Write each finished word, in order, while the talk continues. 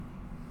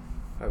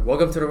All right,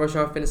 welcome to the Rush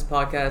Hour Fitness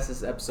Podcast. This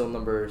is episode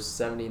number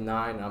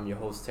 79. I'm your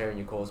host, Terry, and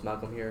your co-host,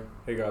 Malcolm here.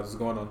 Hey guys, what's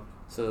going on?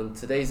 So in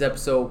today's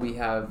episode, we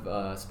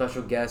have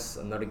special guests,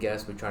 another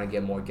guest. We're trying to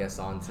get more guests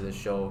onto the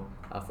show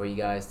for you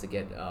guys to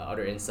get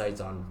other insights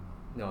on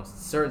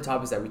certain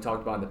topics that we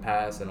talked about in the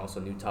past and also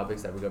new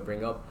topics that we're going to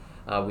bring up.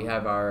 We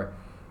have our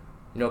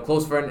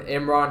close friend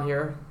Imran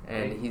here,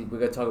 and we're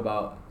going to talk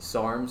about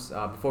SARMs.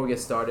 Before we get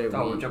started,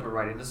 we're jumping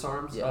right into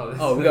SARMs? Yeah.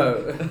 We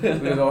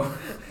go.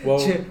 Well,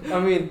 I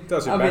mean,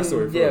 that's your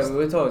backstory yeah, first.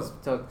 we'll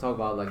talk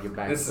about like your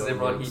backstory. This is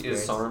Imran, he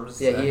is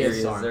SARMs. Yeah, he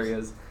is SARMs. There he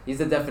is. He's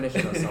the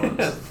definition of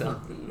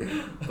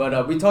SARMs.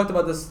 But we talked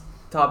about this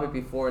topic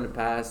before in the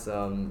past.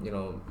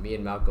 Me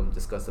and Malcolm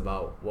discussed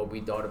about what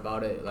we thought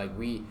about it. Like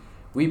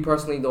we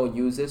personally don't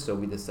use it, so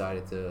we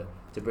decided to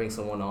bring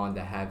someone on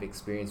that have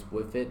experience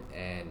with it,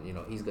 and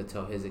he's gonna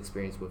tell his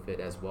experience with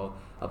it as well.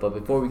 But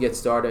before we get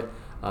started,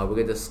 we're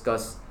gonna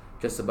discuss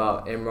just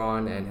about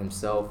Imran and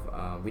himself.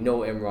 We know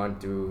Imran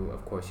through,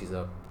 of course, he's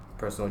a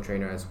personal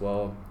trainer as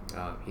well.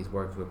 He's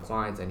worked with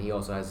clients, and he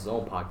also has his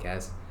own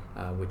podcast,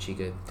 which he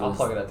could do. I'll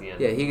plug it at the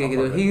end. Yeah, he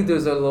could do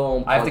his own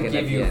little. I have to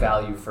give you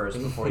value first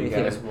before you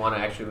guys want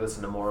to actually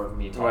listen to more of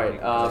me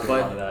talking.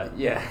 Right.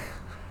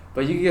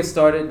 But you can get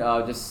started.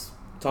 Just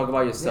talk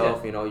about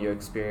yourself. Your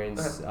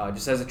experience,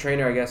 just as a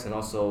trainer, I guess, and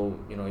also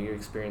your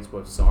experience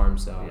with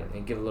SARMs,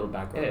 and give a little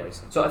background. Yeah.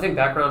 So I think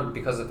background,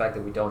 because of the fact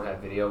that we don't have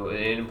video,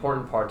 an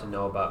important part to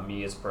know about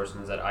me as a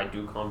person is that I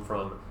do come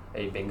from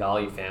a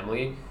Bengali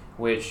family,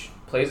 which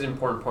plays an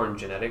important part in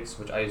genetics,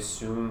 which I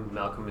assume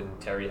Malcolm and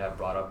Terry have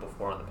brought up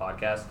before on the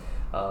podcast.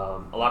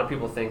 A lot of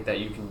people think that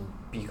you can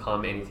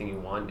become anything you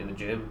want in the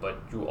gym, but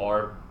you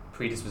are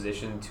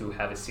predispositioned to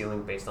have a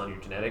ceiling based on your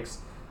genetics.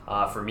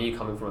 For me,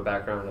 coming from a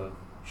background of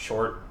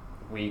short,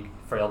 weak,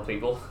 frail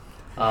people,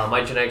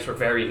 my genetics were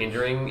very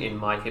hindering in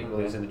my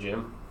capabilities in the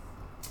gym.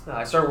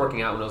 I started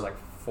working out when I was like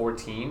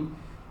 14,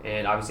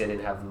 and obviously I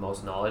didn't have the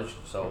most knowledge.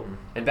 So,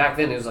 and back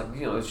then it was like,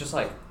 it's just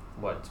like,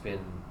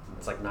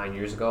 it's like 9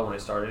 years ago when I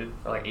started,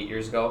 or like 8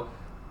 years ago.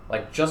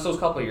 Like just those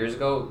couple of years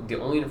ago, the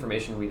only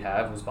information we'd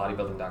have was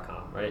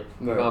bodybuilding.com, right?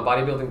 You go on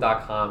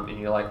bodybuilding.com and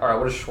you're like, all right,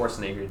 what does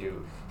Schwarzenegger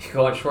do? You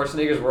go on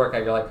Schwarzenegger's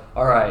workout, you're like,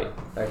 all right,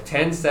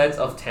 10 sets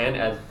of 10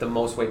 at the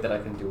most weight that I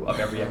can do of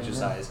every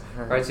exercise,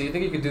 right? So you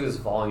think you could do this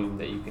volume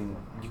that you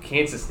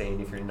can't sustain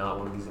if you're not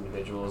one of these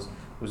individuals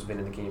who's been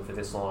in the game for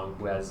this long,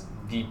 who has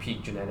the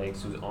peak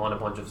genetics, who's on a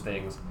bunch of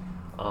things.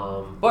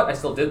 But I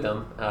still did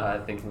them,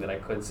 thinking that I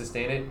could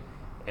sustain it.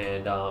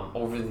 And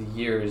over the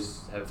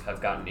years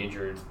have gotten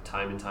injured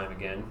time and time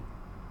again,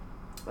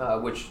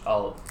 which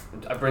I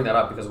bring that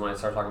up because when I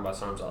start talking about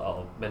SARMs,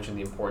 I'll mention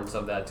the importance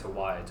of that to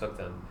why I took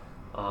them.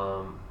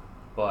 So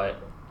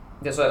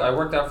I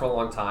worked out for a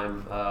long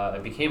time. I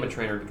became a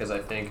trainer because I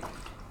think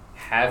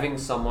having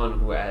someone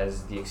who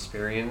has the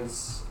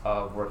experience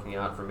of working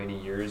out for many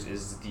years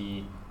is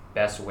the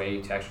best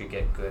way to actually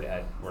get good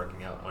at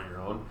working out on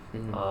your own.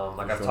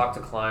 I've talked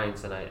to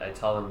clients and I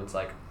tell them it's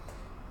like,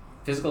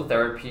 physical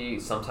therapy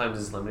sometimes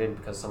is limited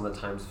because some of the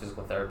times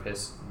physical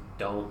therapists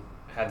don't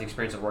have the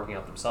experience of working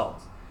out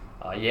themselves.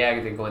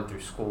 They're going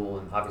through school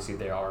and obviously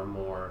they are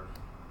more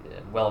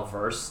well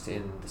versed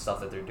in the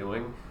stuff that they're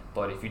doing.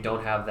 But if you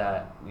don't have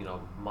that,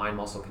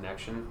 mind-muscle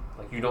connection,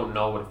 like you don't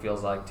know what it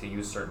feels like to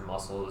use certain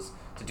muscles,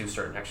 to do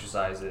certain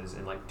exercises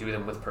and like do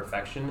them with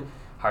perfection,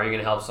 how are you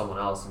going to help someone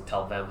else and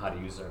tell them how to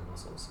use their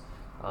muscles?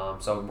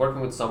 So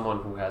working with someone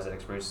who has that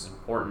experience is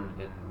important,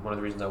 and one of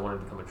the reasons I wanted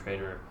to become a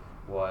trainer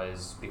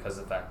was because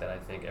of the fact that I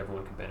think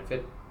everyone could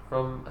benefit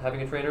from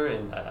having a trainer,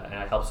 and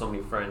I helped so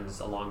many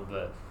friends along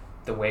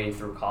the way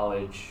through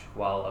college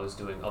while I was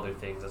doing other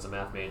things as a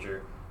math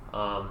major,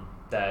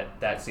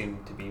 that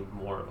seemed to be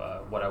more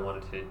of what I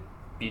wanted to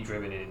be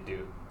driven in and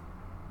do.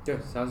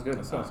 Yeah, sounds good.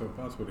 That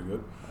sounds pretty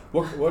good.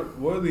 What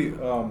are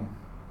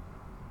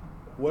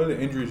the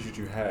injuries that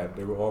you had?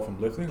 They were all from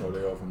lifting, or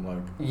they all from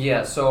like?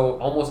 Yeah, so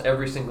almost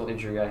every single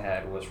injury I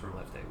had was from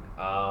lifting.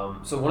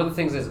 So one of the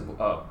things is,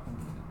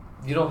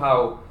 you know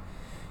how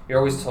you're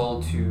always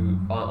told to,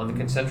 on the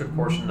concentric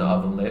portion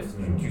of a lift,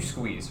 you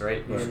squeeze,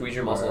 right? You squeeze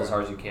your muscle as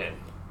hard as you can.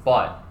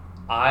 But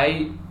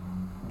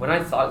when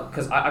I started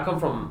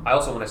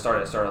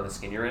on the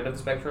skinnier end of the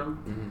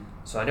spectrum,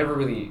 so I never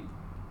really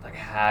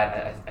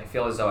I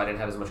feel as though I didn't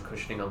have as much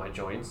cushioning on my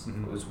joints.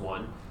 It was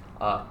one.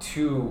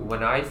 Two,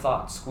 when I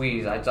thought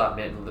squeeze, I thought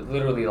meant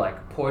literally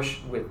like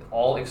push with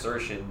all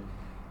exertion,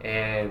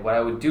 and what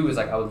I would do is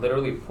I would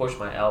literally push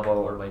my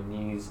elbow or my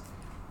knees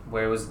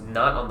where it was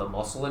not on the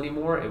muscle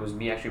anymore, it was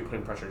me actually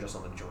putting pressure just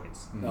on the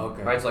joints.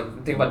 Okay. Right? So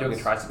think about doing a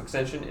tricep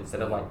extension,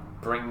 instead of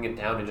bringing it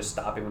down and just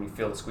stopping when you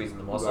feel the squeeze in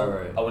the muscle,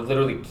 right. I would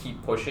literally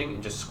keep pushing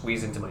and just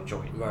squeeze into my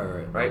joint.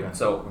 Right? Okay.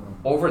 So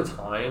over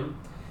time,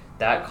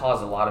 that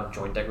caused a lot of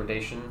joint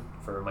degradation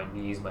for my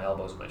knees, my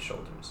elbows, and my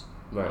shoulders.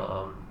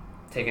 Right.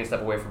 Taking a step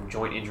away from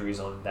joint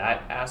injuries on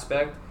that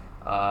aspect,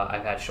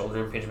 I've had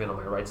shoulder impingement on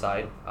my right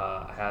side.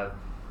 I have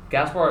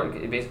Gaspar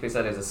basically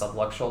said it's a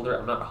sublux shoulder.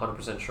 I'm not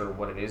 100% sure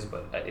what it is,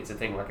 but it's a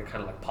thing where I can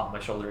kind of pop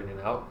my shoulder in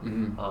and out.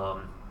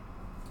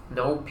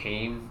 No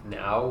pain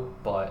now,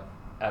 but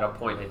at a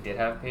point I did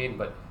have pain,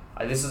 but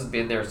this has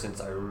been there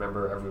since I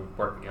remember ever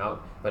working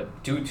out.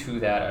 But due to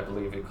that, I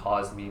believe it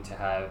caused me to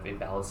have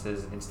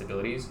imbalances and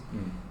instabilities.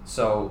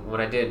 So when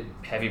I did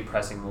heavy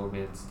pressing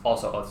movements,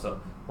 also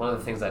one of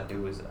the things I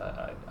do is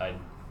I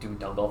do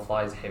dumbbell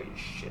flies heavy as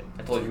shit.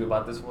 I told you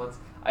about this once.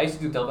 I used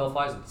to do dumbbell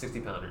flies with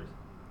 60 pounders.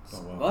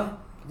 Oh, wow. What?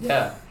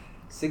 Yeah.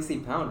 60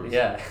 pounders.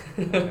 Yeah.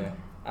 Okay.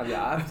 I mean,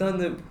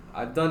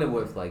 I've done it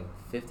with like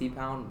 50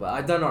 pound, but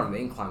I've done it on the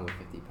incline with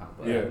 50 pound,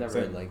 but Yeah, I've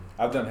never same. like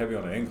I've done heavy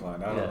on the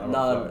incline. I don't, Yeah. I don't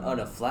not fly. on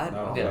a flat. No,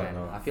 Oh, yeah. man.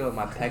 no. I feel like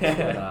my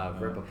pecs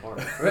would rip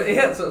apart. Right,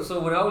 yeah, so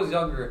when I was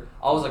younger,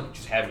 I was like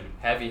just heavy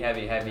every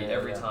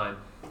Yeah. time.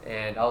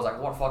 And I was like, I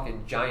want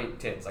fucking giant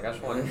tits. Like I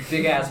just want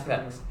big ass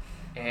pecs.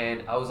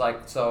 And I was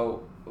like,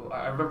 so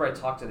I remember I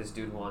talked to this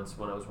dude once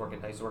when I used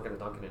to work at a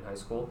Dunkin' in high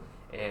school,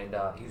 and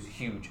he was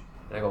huge.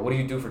 And I go, what do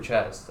you do for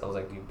chest? I was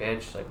like, do you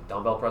bench, like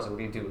dumbbell press? Like, what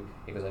do you do?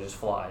 He goes, I just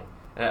fly.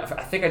 And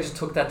I think I just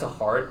took that to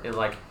heart, and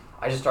like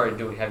I just started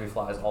doing heavy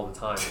flies all the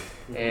time.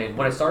 And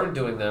when I started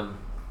doing them,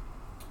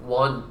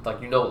 one,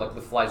 like like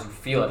with flies, you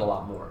feel it a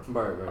lot more.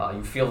 Right.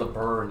 You feel the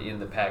burn in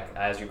the pec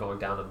as you're going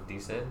down on the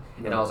descent.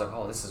 And I was like,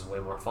 oh, this is way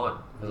more fun.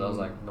 Because I was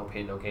like, no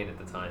pain, no gain at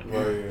the time.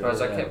 Right, So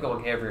as I yeah. kept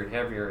going heavier and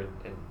heavier,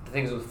 and the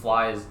things with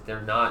flies,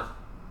 they're not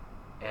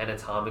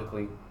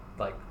anatomically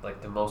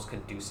like the most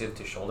conducive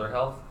to shoulder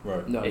health.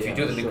 Right. No, If you yeah,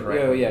 do them sure.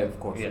 incorrectly. Yeah, of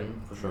course. Yeah.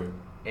 For sure.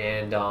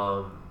 And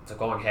so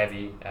going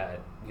heavy at,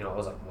 I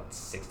was like,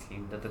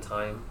 16 at the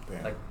time?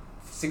 Damn. Like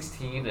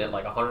 16 at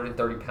like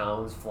 130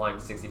 pounds, flying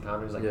 60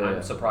 pounders. Like Yeah, I'm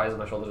yeah. surprised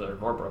my shoulders are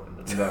more broken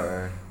than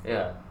that. Right.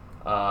 Yeah.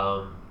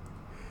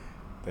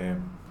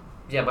 Damn.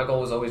 Yeah, my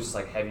goal was always just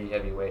like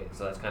heavy weight.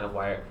 So that's kind of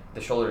why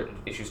the shoulder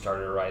issues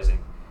started arising.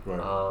 Right.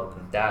 Okay.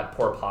 That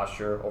poor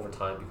posture over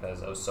time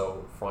because I was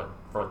so front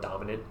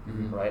dominant,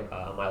 Mhm. right?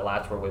 My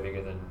lats were way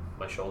bigger than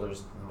my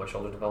shoulders. My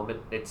shoulder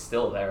development, it's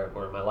still there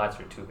where my lats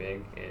are too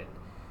big, and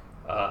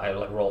I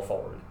like roll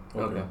forward.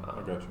 Okay. Okay.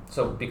 I got you.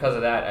 So because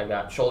of that, I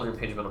got shoulder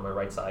impingement on my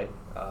right side,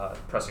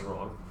 pressing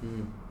wrong.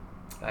 Mhm.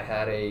 I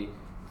had a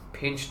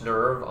pinched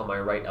nerve on my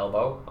right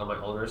elbow on my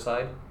ulnar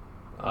side.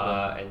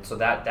 And so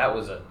that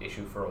was an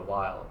issue for a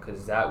while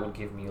because that would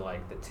give me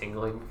like the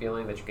tingling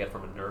feeling that you get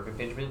from a nerve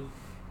impingement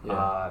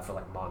for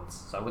like months.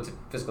 So I went to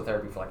physical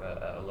therapy for like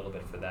a little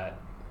bit for that.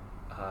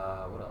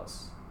 What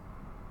else?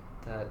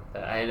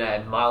 And I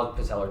had mild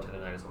patellar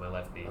tendonitis on my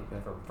left knee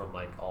from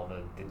like all the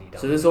knee down.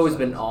 So this always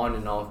been on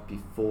and off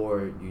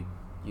before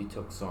you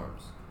took SARMs.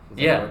 Is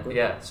that Yeah.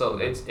 correct? So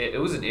it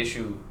was an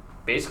issue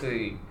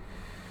basically.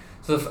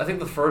 So I think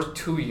the first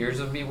 2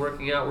 years of me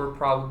working out were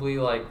probably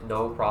like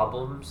no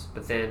problems,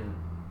 but then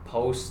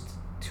post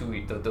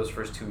those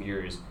first 2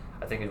 years,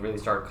 I think it really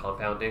started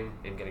compounding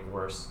and getting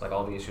worse. Like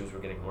all the issues were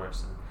getting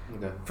worse.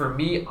 And Okay. for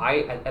me,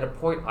 at a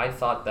point I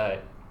thought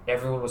that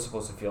everyone was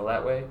supposed to feel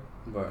that way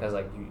Right. because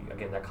like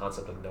again that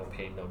concept of no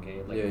pain, no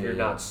gain. Like Yeah, if you're yeah,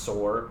 not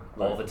sore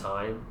all Right. the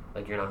time,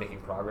 like you're not making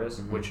progress,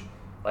 Mhm. which.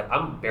 Like,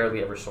 I'm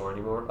barely ever sore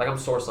anymore. Like, I'm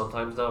sore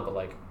sometimes now, but,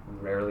 like,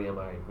 rarely am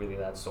I really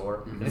that sore.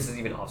 Mhm. And this is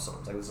even off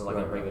SARMs. Like, this is, like,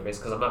 Right, on a regular right. basis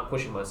because I'm not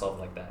pushing myself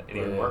like that Right,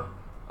 anymore.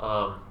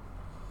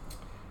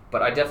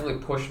 But I definitely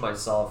pushed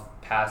myself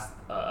past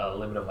a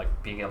limit of, like,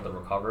 being able to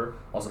recover.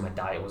 Also, my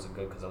diet wasn't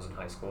good because I was in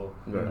high school.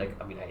 Right. Like,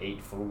 I mean, I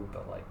ate food,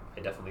 but, like, I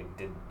definitely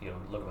did,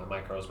 look at my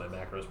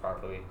macros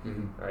properly.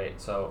 Mhm. Right?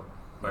 So,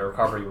 my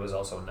recovery was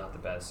also not the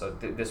best. So,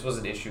 this was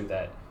an issue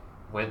that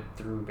went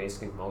through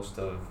basically most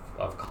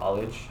of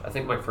college. I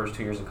think my first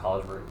 2 years of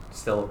college were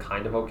still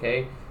kind of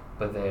okay,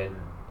 but then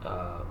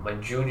my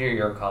junior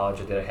year of college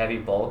I did a heavy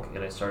bulk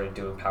and I started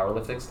doing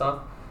powerlifting stuff.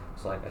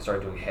 So like I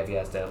started doing heavy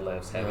ass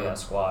deadlifts, heavy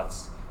ass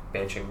squats,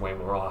 benching way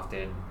more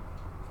often,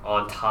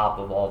 on top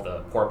of all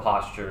the poor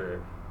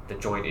posture, the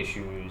joint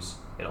issues,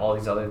 and all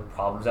these other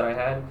problems that I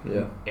had.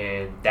 Yeah.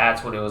 And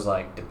that's when it was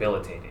like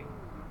debilitating.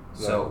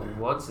 So Right.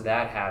 once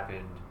that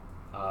happened,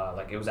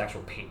 like it was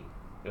actual pain.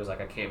 It was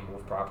like I can't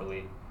move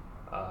properly.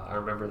 I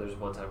remember there was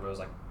one time where I was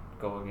like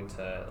going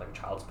into like a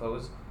child's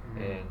pose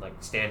and like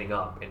standing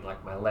up, and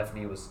like my left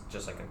knee was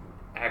just like an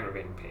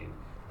aggravating pain.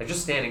 Like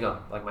just standing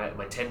up, like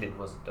my tendon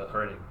was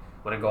hurting.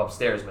 When I go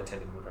upstairs, my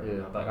tendon would hurt.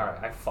 Yeah. I'm like, all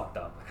right, I fucked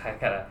up.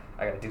 Like, I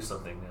gotta do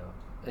something now.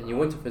 And you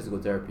went to physical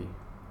therapy,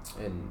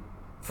 and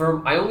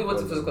I only went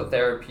to What is physical it?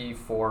 therapy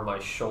for my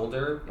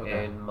shoulder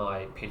Okay. and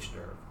my pinched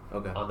nerve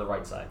okay. on the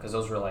right side because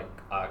those were like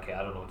okay,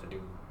 I don't know what to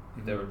do.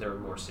 They were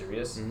more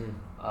serious. Mhm.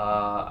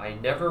 I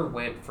never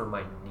went for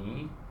my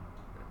knee,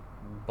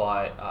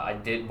 but I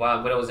did. When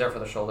I was there for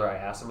the shoulder, I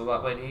asked him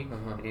about my knee,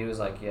 Uh-huh. and he was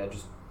like,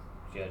 just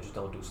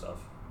don't do stuff.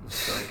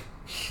 Like,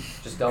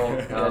 just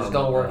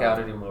don't work out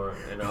anymore.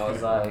 And I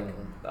was like,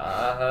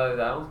 I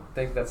don't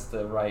think that's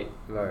the right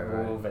Right.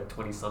 move at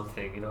 20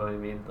 something. You know what I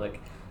mean? Like,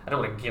 I don't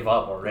want to give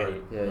up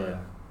already. Yeah.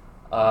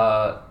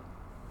 Yeah.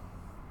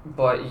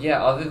 But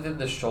yeah, other than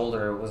the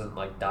shoulder, it wasn't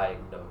like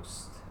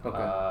diagnosed. Okay.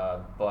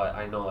 But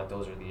I know like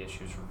those are the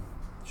issues from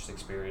just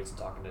experience and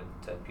talking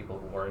to people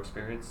who are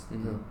experienced,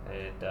 Mhm.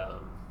 and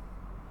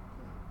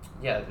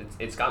yeah,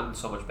 it's gotten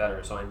so much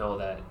better. So I know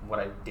that what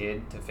I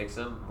did to fix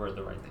them were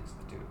the right things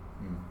to do.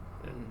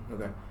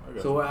 Okay. I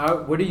got So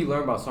you. what do you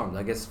learn about SARMs?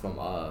 I guess from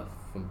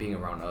being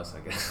around us, I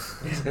guess.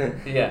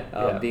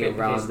 Being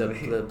around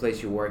the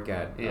place you work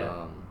at.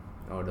 Yeah.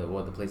 Or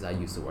the place I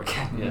used to work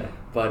at. Yeah.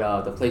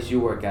 But the place you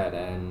work at,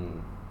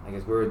 and I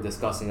guess we were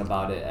discussing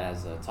about it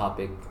as a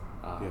topic,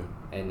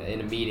 in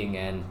a meeting.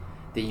 And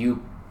did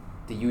you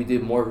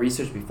did more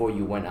research before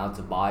you went out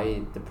to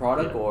buy the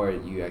product, Yeah. or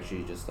you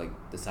actually just like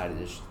decided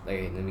to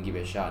let me give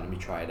it a shot, let me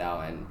try it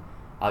out, and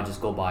I'll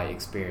just go by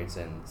experience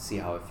and see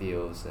how it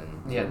feels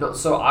and. Yeah, no.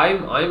 So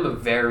I'm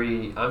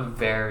very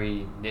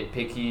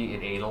nitpicky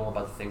and anal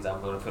about the things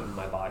I'm going to put in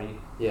my body.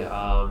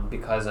 Yeah.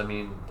 Because I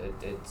mean,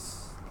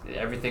 it's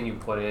everything you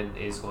put in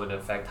is going to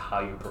affect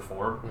how you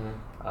perform.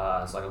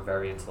 Mm-hmm. So like I'm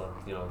very into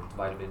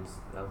vitamins.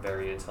 I'm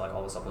very into like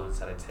all the supplements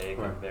that I take.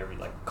 Right. I'm very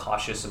like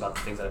cautious about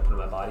the things that I put in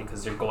my body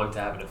because they're going to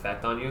have an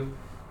effect on you.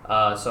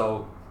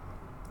 So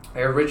I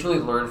originally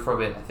learned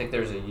from it. I think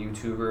there's a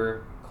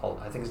YouTuber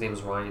called, I think his name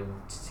is Ryan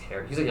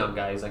Terry. He's a young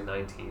guy. He's like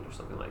 19 or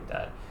something like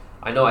that.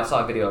 I know I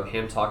saw a video of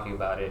him talking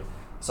about it.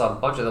 Saw a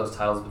bunch of those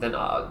titles, but then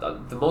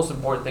the most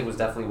important thing was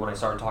definitely when I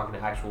started talking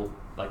to actual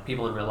like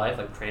people in real life,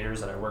 like trainers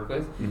that I work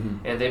with,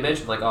 and they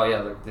mentioned like, oh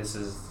yeah, like this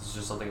is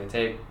just something I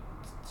take,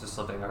 it's just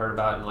something I heard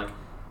about, and like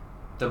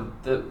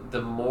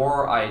the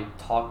more I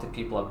talked to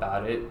people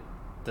about it,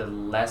 the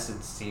less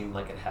it seemed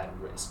like it had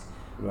risk.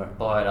 Right.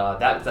 But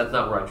that's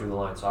not where I drew the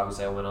line. So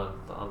obviously I went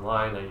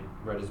online, I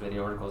read as many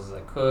articles as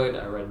I could,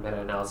 I read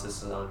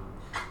meta-analysis on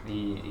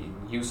the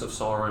use of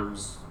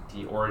SARMs,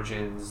 the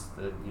origins,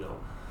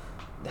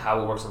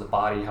 how it works on the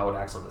body, how it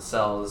acts on the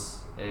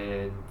cells,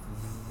 and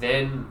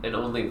then and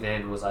only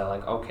then was I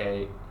like,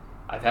 okay,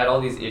 I've had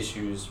all these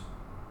issues,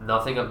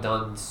 nothing I've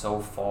done so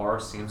far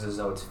seems as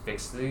though it's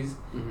fixed these,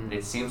 and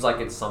it seems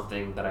like it's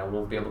something that I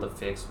won't be able to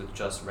fix with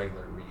just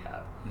regular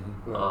rehab.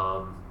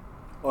 Right.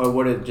 Or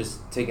would it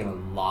just taken a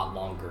lot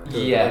longer?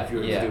 Yeah, If you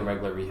were to do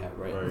regular rehab,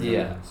 right? Right.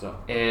 Yeah. So.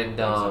 And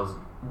Makes sense.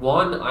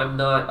 one, I'm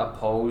not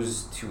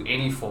opposed to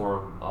any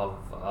form of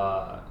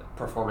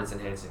performance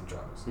enhancing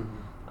drugs.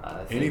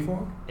 Any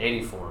form?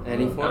 Any form.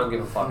 Any I form? don't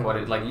give a fuck what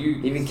it like. You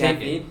Even take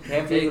caffeine. it.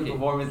 Caffeine's Take a it.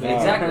 performance.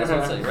 Exactly, that's what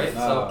I'm saying, right?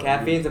 So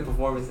Caffeine's a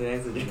performance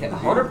enhancer.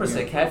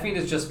 100%. Caffeine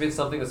has just been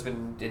something that's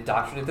been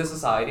indoctrinated into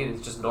society, and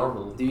it's just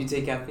normal. Do you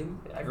take caffeine?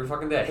 Every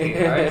fucking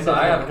day, right? So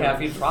I have a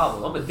caffeine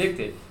problem. I'm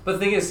addicted. But the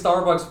thing is,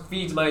 Starbucks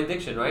feeds my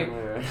addiction, right?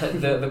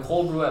 Right. the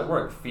cold brew at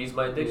work feeds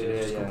my addiction. Yeah,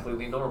 It's just yeah.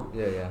 completely normal.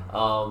 Yeah.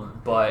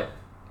 But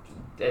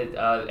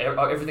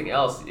everything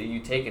else you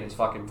take in is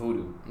fucking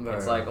voodoo. Right.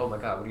 It's like, oh my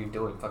god, what are you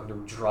doing? Fucking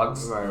doing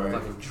drugs? Right.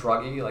 Fucking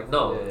druggy? Like,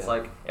 no. Yeah, It's yeah.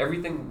 like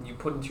everything you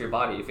put into your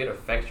body, if it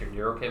affects your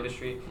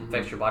neurochemistry,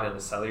 affects your body on a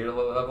cellular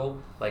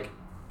level, like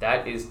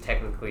that is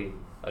technically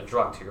a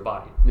drug to your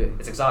body. Yeah.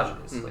 It's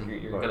exogenous. Like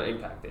you're Right. gonna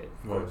impact it.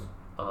 Of course.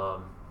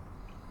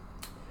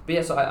 But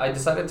yeah, so I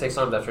decided to take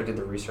SARMs after I did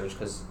the research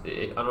because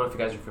I don't know if you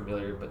guys are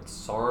familiar, but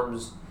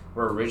SARMs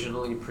were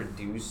originally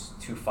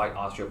produced to fight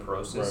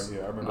osteoporosis. Right,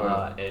 yeah, I remember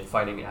that. And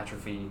fighting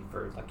atrophy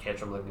for like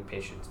cancer malignant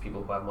patients,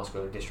 people who have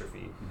muscular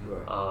dystrophy.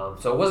 Right.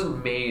 So it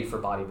wasn't made for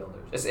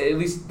bodybuilders. It's at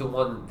least the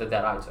one that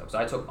I took. So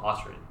I took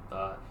Osrin,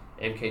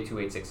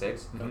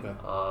 MK2866. Okay.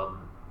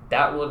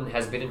 That one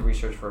has been in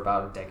research for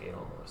about a decade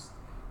almost.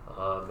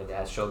 It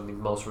has shown the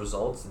most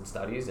results in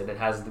studies, and it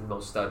has the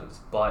most studies,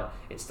 but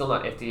it's still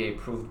not FDA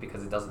approved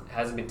because it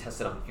hasn't been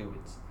tested on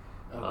humans.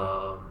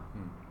 Okay.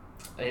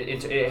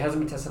 It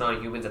hasn't been tested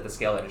on humans at the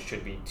scale that it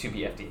should be to be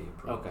FDA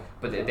approved. Okay.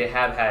 But they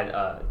have had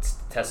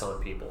tests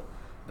on people,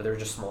 but they're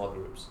just small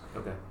groups.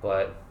 Okay.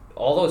 But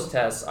all those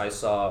tests, I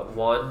saw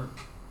one.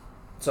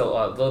 So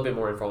a little bit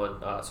more info on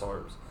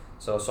SARMs.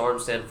 So SARMs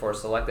stand for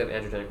selective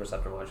androgenic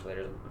receptor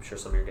modulators. I'm sure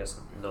some of your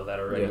guests know that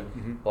already.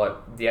 Yeah.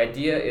 But the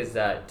idea is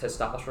that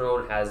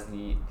testosterone has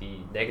the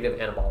negative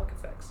anabolic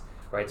effects,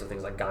 right? So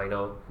things like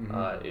gyno,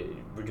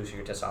 reducing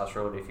your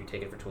testosterone if you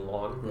take it for too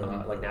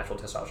long, like natural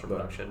testosterone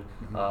production,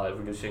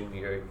 reducing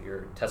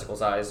your testicle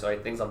size,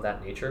 right? Things of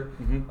that nature.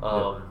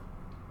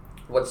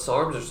 What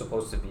SARMs are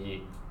supposed to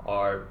be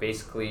are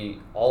basically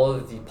all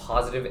of the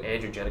positive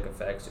androgenic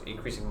effects, so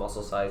increasing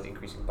muscle size,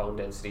 increasing bone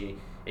density,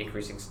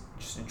 increasing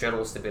just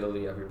general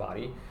stability of your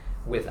body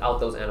without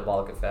those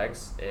anabolic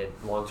effects and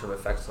long-term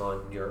effects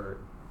on your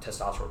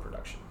testosterone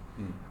production.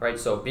 Right,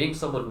 so being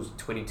someone who's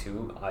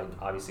 22, I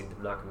obviously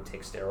am not going to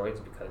take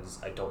steroids because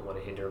I don't want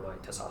to hinder my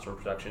testosterone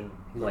production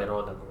later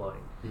on down the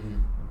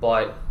line.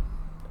 But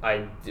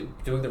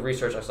doing the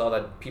research, I saw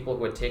that people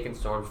who had taken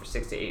SARMs for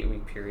 6 to 8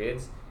 week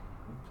periods,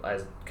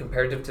 as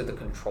comparative to the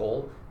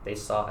control, they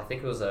saw, I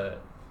think it was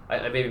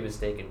I may be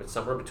mistaken, but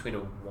somewhere between a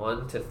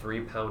 1 to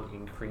 3 pound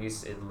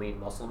increase in lean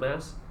muscle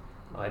mass.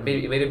 It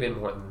may have been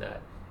more than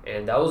that.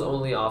 And that was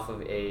only off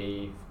of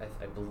I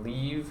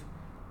believe,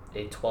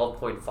 a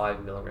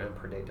 12.5 milligram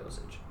per day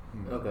dosage.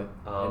 Okay.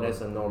 And that's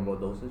a normal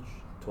dosage,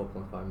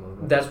 12.5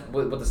 milligrams. That's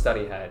what the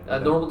study had. A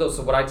normal dose.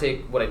 So what I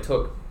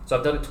took. So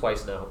I've done it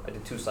twice now. I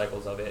did 2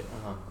 cycles of it.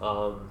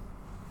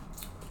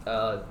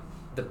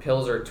 The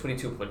pills are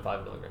 22.5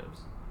 milligrams.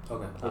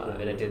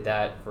 Okay. And I did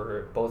that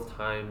for both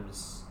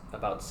times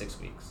about 6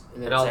 weeks.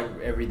 And And that's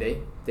I'll, every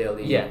day,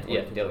 daily. yeah,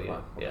 22, daily.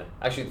 25. Yeah.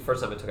 Actually, the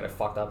first time I took it, I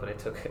fucked up and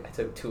I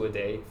took 2 a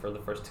day for the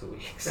first 2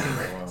 weeks.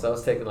 Wow. So I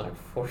was taking like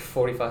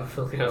 45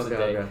 milligrams a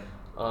Okay, day.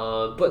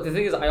 okay. But the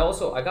thing is, I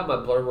got my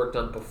blood work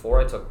done before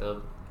I took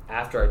them,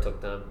 after I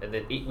took them, and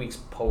then 8 weeks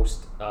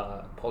post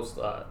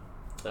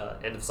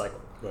end of cycle.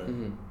 Right.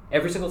 Mm-hmm.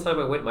 Every single time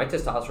I went, my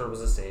testosterone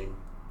was the same.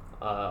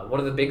 One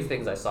of the big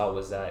things I saw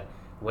was that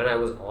when I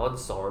was on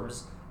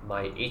SARMs,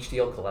 my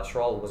HDL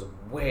cholesterol was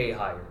way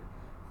higher.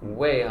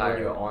 Way higher.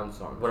 When you're on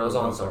SARMs. When I was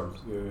on SARMs.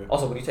 Yeah.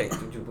 Also, when you take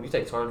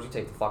SARMs, you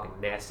take the fucking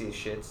nastiest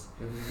shits.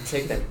 You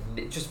take that,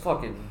 it's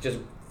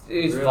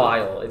Really?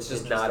 vile. It's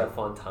just not a Interesting.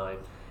 fun time.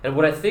 And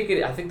what I think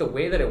the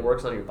way that it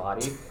works on your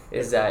body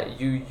is that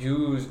you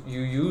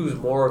use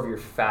more of your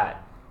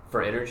fat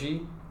for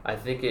energy. I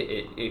think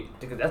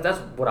that's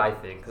what I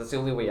think. 'Cause that's the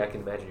only way I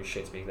can imagine your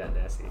shit's being that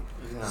nasty.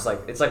 Yeah.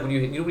 It's like when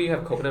you when you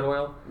have coconut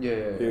oil. Yeah.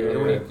 You know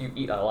when you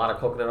eat a lot of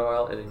coconut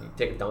oil and then you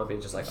take a dump and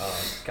it's just like,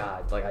 oh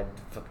god, like I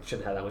fucking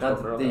shouldn't have that much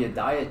coconut Did oil. your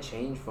diet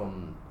change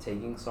from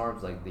taking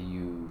SARMs? Like, did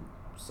you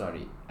start,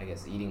 I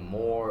guess, eating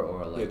more,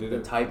 or like did the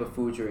it- type of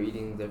food you're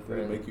eating Did it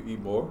different? make you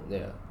eat more?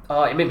 Yeah.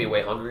 It made me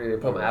way hungry.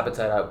 It put my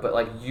appetite out. But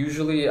like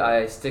usually,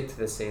 I stick to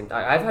the same.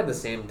 I've had the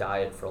same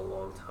diet for a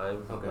long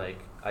time. Okay. Like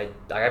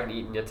I haven't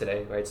eaten yet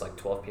today. Right, it's like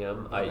 12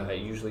 p.m. Okay. I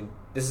usually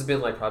this has been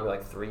like probably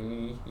like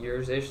 3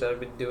 years ish that I've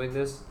been doing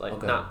this. Like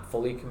Okay. not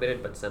fully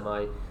committed, but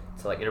semi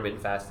to like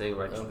intermittent fasting,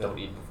 where I just Okay. don't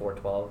eat before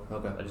 12.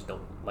 Okay. I just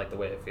don't like the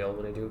way I feel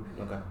when I do.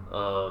 Okay.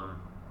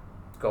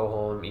 Go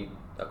home, eat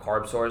a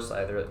carb source,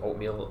 either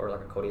oatmeal or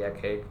like a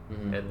Kodiak cake,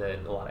 Mhm. and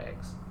then a lot of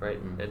eggs, right?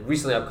 Mhm. And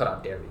recently I've cut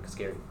out dairy because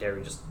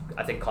dairy just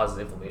I think causes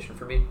inflammation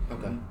for me,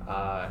 Okay.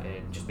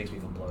 and just makes me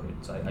feel bloated.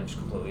 So I just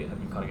completely have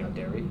been cutting out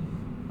dairy.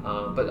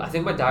 But I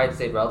think my diet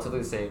stayed relatively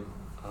the same.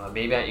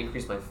 Maybe I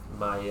increased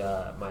my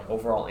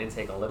overall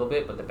intake a little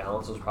bit, but the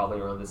balance was probably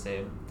around the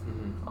same.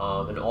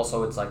 Mm-hmm. And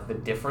also it's like the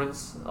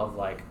difference of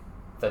like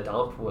the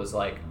dump was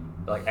like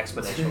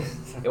exponential.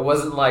 It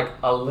wasn't like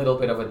a little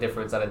bit of a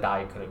difference that a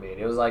diet could have made.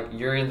 It was like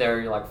you're in there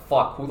and you're like,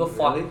 fuck, who the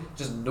fuck Really?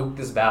 just nuked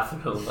this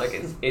bathroom? Like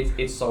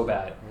it's so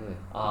bad. Really?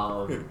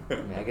 Um, I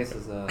mean, I guess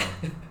it's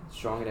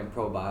stronger than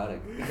probiotic.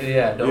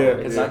 yeah, no, Yeah,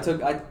 it's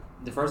Because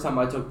the first time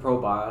I took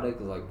probiotic,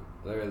 was like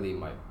literally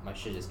my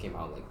shit just came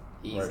out like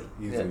easy. Right.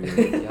 Easy.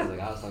 Yeah.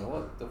 Yeah. I was like,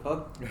 what the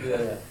fuck?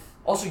 yeah.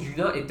 Also,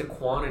 the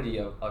quantity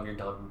of your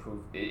dump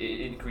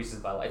it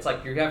increases by like it's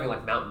like you're having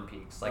like mountain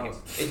peaks. Like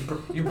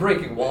you're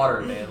breaking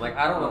water, man. Like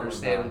I don't Oh my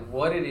understand God.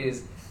 what it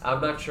is.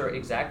 I'm not sure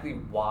exactly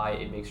why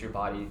it makes your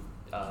body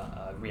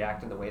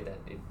react in the way that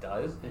it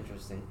does.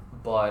 Interesting.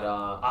 But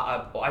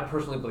I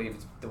personally believe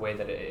it's the way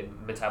that it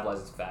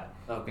metabolizes fat.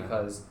 Okay.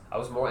 Because I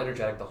was more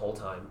energetic the whole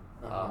time.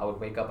 Uh-huh. I would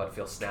wake up, I'd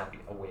feel snappy,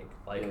 awake.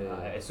 Like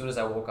Yeah. as soon as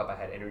I woke up, I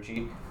had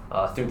energy.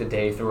 Through the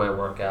day, through my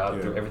workout,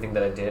 Yeah. through everything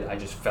that I did, I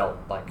just felt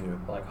like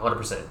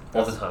 100%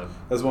 all the time.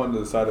 That's one of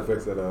the side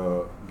effects that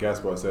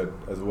Gaspar said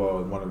as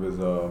well. One of his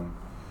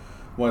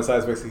one of the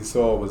side effects he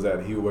saw was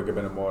that he would wake up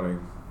in the morning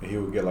and he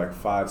would get like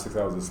 5-6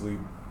 hours of sleep,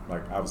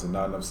 like obviously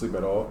not enough sleep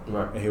at all,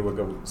 Right. and he would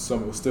wake up still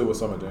with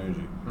so much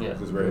energy, Yeah.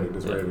 just ready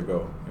to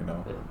go. You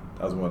know, Yeah.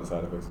 that was one of the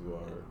side effects as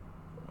well. I heard.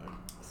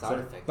 Side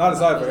effect. Not a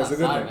side effect. It's It's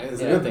a not good side thing. effect, It's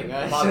it's a a good good thing.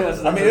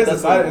 thing. I mean, it's a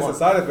That's what I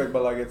side want. effect,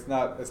 but like it's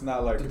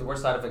not like Dude, the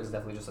worst side effect is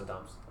definitely just the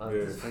dumps. yeah.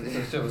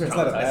 This shit was It's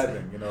not a bad traumatizing.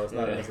 thing, you know. It's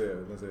not Yeah.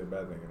 necessarily a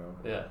bad thing, you know.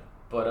 Yeah,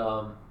 but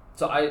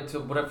so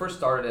when I first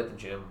started at the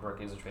gym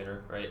working as a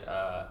trainer, right?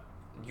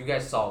 You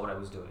guys saw what I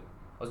was doing.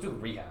 I was doing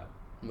rehab.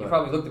 You Right.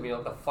 probably looked at me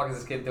like, "What the fuck is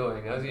this kid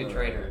doing? How's he a Right.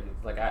 trainer?"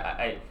 Like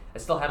I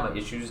still had my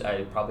issues.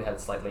 I probably had a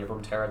slight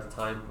labrum tear at the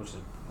time, which is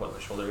what my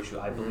shoulder issue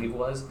I believe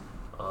was.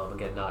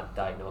 Again, not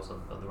diagnosed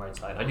on the right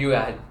side. I knew I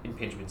had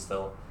impingement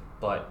still,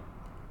 but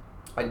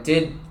I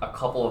did a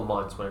couple of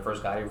months when I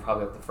first got here.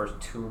 Probably like the first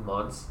 2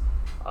 months.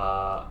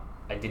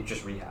 I did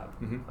just rehab.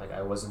 Mhm. Like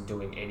I wasn't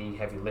doing any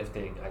heavy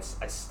lifting.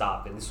 I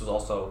stopped, and this was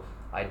also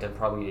I'd done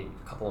probably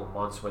a couple of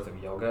months worth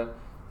of yoga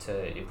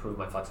to improve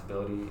my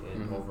flexibility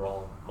and Mhm.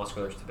 overall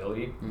muscular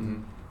stability. Mm-hmm.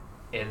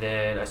 And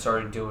then I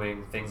started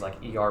doing things like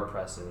ER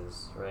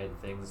presses, right?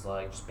 Things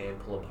like just band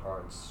pull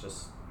aparts,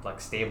 just like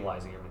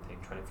stabilizing everything,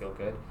 trying to feel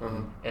good.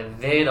 Mm-hmm. And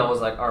then I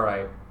was like, all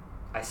right,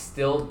 I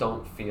still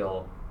don't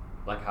feel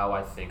like how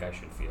I think I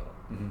should feel.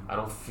 Mhm. I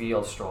don't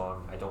feel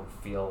strong. I don't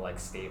feel like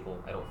stable.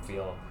 I don't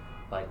feel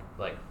like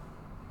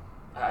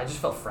I just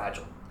felt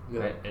fragile,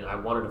 Yeah. right? And I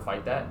wanted to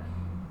fight that.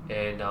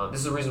 And this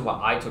is the reason why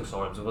I took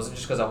SARMs. It wasn't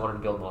just because I wanted to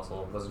build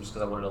muscle. It wasn't just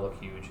because I wanted to look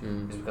huge.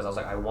 Mhm. It's because I was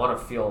like, I want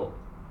to feel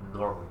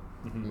normal.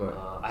 Mhm. Right.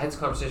 I had this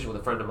conversation with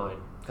a friend of mine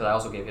because I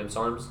also gave him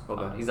SARMs.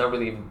 Okay. He's not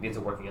really even into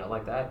working out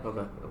like that,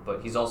 Okay.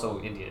 but he's also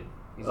Indian.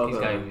 He's Okay.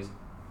 Guyanese.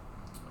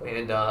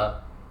 And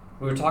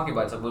we were talking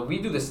about something. When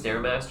we do the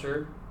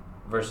Stairmaster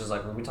versus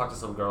like when we talk to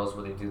some girls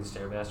when they do the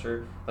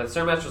Stairmaster, like the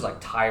Stairmaster is like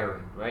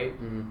tiring, right?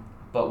 Mm-hmm.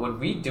 But when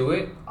we do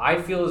it, I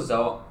feel as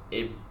though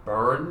it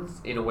burns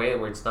in a way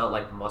where it's not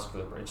like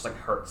muscular burn. It just like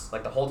hurts.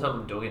 Like the whole time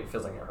I'm doing it, it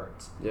feels like it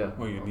hurts. Yeah.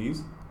 On your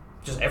knees?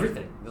 just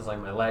everything. Just like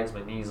my legs,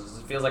 my knees. It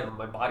just feels like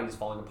my body is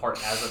falling apart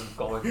as I'm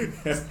going.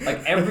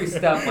 Like every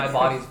step, my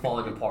body is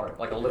falling apart,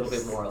 like a little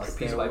bit more, like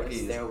piece by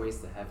piece. Stairways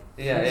to heaven.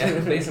 Yeah,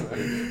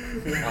 basically.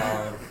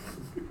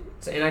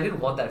 So, and I didn't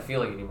want that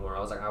feeling anymore.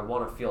 I was like, I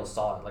want to feel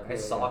solid. Like I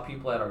saw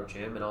people at our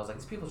gym, and I was like,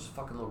 these people just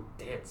fucking don't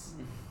dance.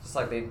 Just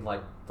like they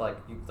like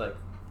you like.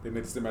 They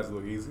make the Stairmaster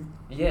look easy.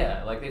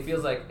 Yeah, like it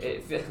feels like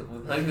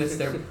not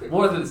even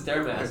more than the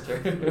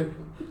Stairmaster.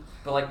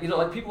 But like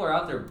like people are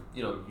out there.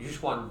 You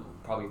just want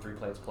probably 3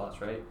 plates plus,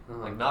 right?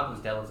 Like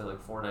Malcolm's deadlifting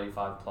like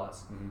 495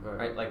 plus,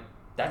 right? Like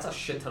that's a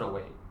shit ton of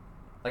weight.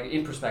 Like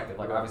in perspective,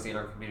 like obviously in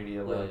our community,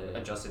 we'll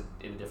adjust it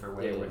in a different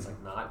way where it's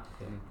like not.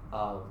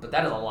 But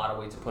that is a lot of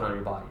weight to put on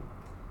your body.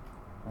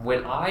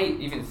 When I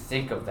even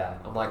think of that,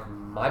 I'm like,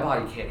 my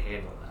body can't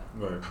handle that.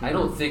 Right. I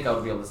don't think I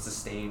would be able to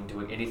sustain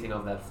doing anything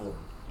of that form.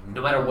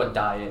 No matter what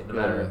diet, no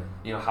matter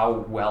how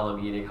well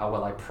I'm eating, how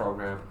well I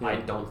program, I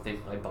don't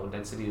think my bone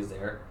density is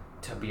there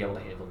to be able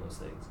to handle those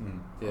things.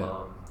 And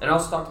I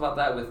also talked about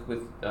that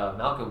with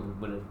Malcolm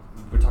when we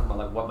were talking about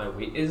like what my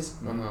weight is.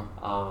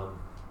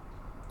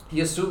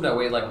 He assumed I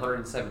weighed like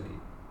 170.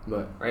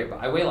 Right, but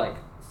I weigh like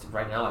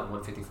right now like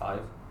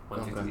 155,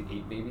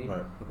 158 maybe.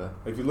 Right. Okay.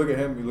 If you look at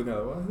him, you look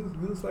at well,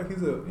 he looks like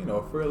he's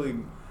a fairly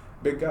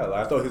big guy.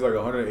 Like, I thought he's like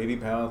 180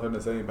 pounds,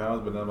 170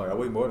 pounds, but then I'm like, I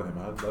weigh more than him.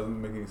 That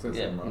doesn't make any sense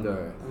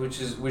anymore.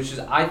 Which is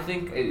I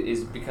think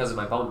is because of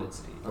my bone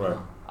density. Right.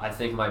 I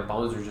think my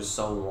bones are just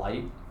so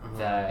light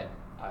that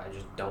I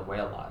just don't weigh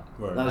a lot.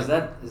 Right. Now, is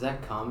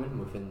that common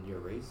within your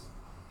race?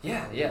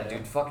 Yeah,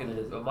 dude.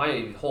 Fucking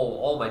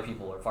all my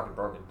people are fucking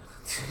broken.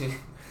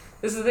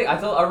 This is the thing.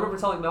 I remember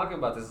telling Malcolm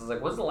about this. It's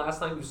like, when's the last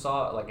time you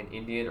saw like an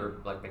Indian or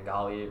like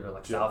Bengali or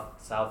like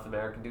South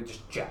American dude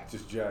just jacked?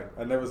 Just jacked.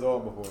 I never saw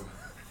him before.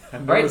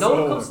 Right? No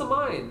one comes to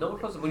mind. No one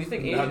comes to when you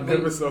think Asian. I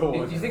never saw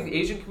one. You think the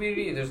Asian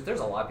community? There's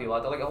a lot of people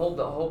out there. Like the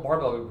whole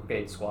barbell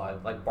brigade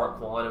squad, like Bart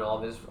Kwan and all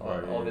of his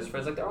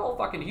friends. Like they're all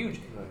fucking huge.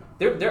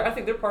 Right. I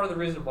think they're part of the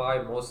reason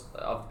why most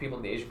of the people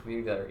in the Asian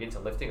community that are into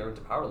lifting are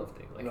into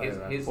powerlifting. Like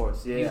he's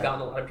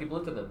gotten a lot of people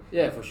into them.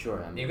 Yeah, for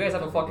sure. I mean, you guys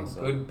have a fucking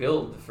good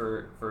build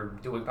for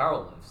doing power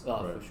lifts.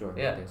 Oh, for sure.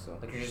 Yeah, I think so.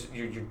 Like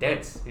you're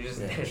dense. You're just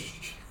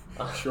dense.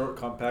 Short,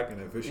 compact,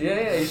 and efficient.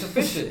 Yeah, you're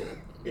efficient.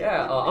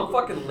 Yeah, I'm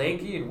fucking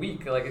lanky and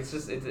weak. Like it's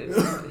it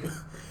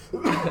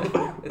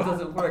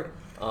doesn't work.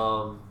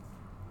 You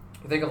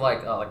think of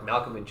like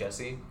Malcolm and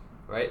Jesse,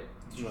 right?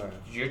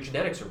 Your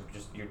genetics are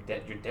just you're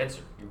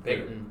denser, you're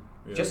bigger.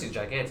 Yeah. Jesse's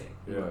gigantic.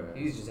 Yeah.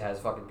 He just has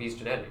fucking beast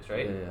genetics,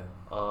 right? Yeah.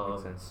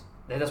 Makes sense.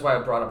 And that's why I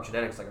brought up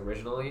genetics like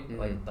originally.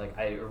 Like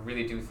I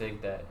really do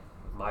think that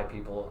my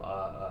people,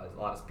 a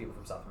lot of people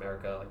from South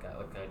America, like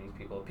Guyanese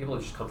people who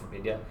just come from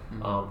India,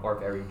 are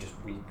very just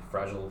weak,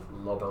 fragile,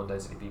 low bone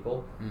density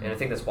people. And I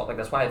think that's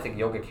why I think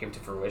yoga came to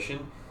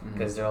fruition,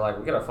 because they're like,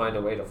 we gotta find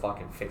a way to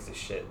fucking fix this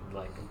shit and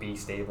like be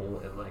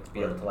stable and like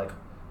be able to like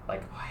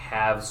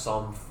have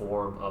some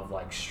form of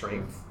like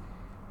strength,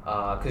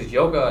 because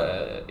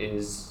yoga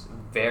is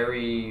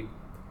very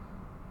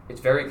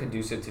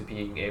conducive to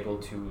being able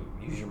to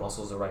use your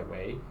muscles the right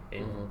way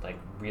and like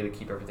really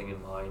keep everything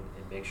in line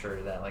and make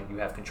sure that like you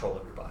have control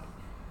of your body.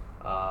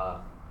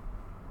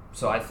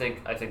 So I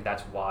think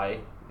that's why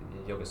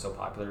yoga is so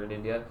popular in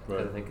India.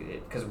 Right.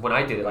 Because when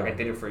I did it, like I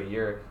did it for a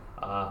year,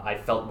 I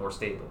felt more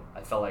stable.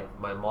 I felt like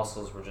my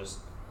muscles were just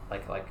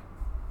like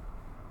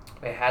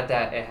it had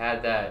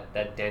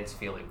that dense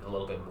feeling a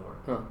little bit more.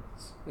 Huh.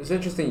 It's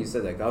interesting you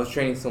said that. I was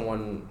training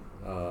someone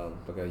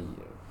like a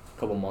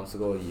couple months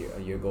ago,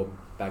 a year ago,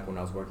 back when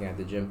I was working at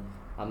the gym.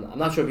 I'm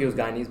not sure if he was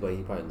Guyanese, but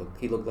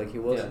he looked like he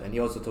was, and he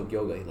also took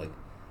yoga.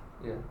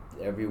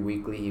 Every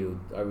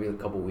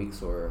couple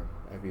weeks or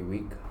every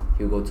week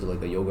he would go to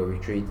like a yoga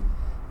retreat,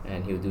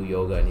 and he would do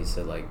yoga, and he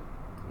said like,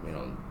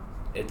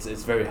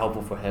 it's very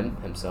helpful for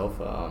himself.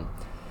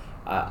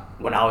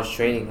 When I was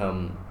training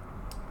him,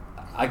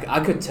 I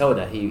could tell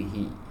that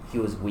he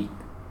was weak.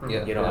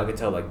 I could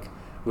tell like.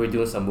 We were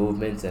doing some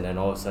movements, and then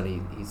all of a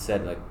sudden he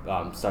said like,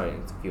 I'm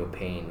starting to feel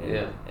pain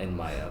in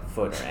my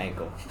foot or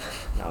ankle.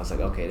 And I was like,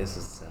 okay, this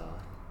is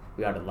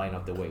we got to line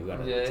up the weight. We got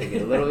to take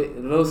it a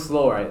little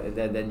slower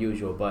than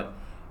usual. But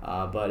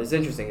it's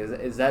interesting.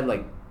 Is that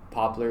like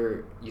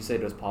popular? You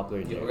said it was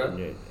popular in your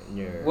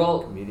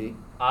community.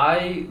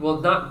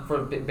 Not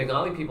for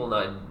Bengali people,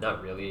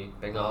 not really.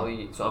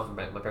 Bengali. So I'm from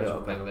my parents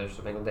are from Bangladesh.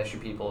 So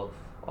Bangladeshi people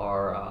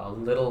are a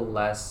little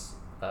less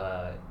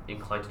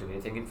inclined to do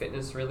anything in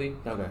fitness, really.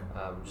 Okay.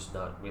 Just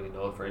not really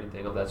known for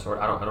anything of that sort.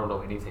 I don't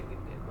know anything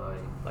in my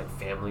like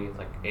family,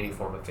 like any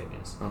form of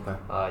fitness. Okay.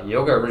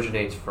 Yoga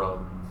originates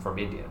from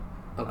India.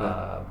 Okay.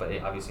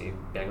 But obviously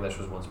Bangladesh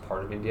was once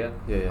part of India.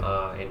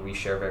 Yeah. And we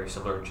share very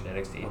similar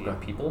genetics to Indian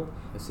people.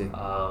 I see.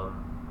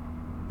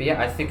 But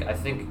yeah, I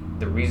think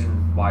the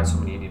reason why so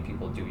many Indian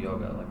people do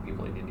yoga, like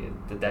people in India,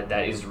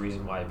 that is the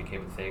reason why it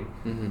became a thing.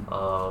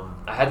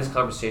 I had this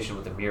conversation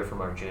with Amir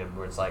from our gym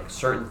where it's like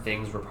certain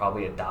things were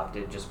probably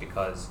adopted just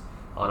because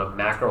on a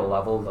macro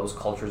level those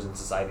cultures and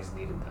societies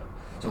needed them.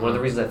 So one of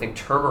the reasons I think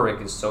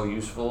turmeric is so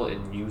useful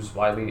and used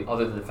widely,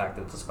 other than the fact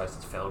that it's a spice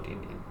that's found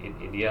in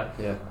India,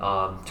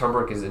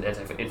 turmeric is an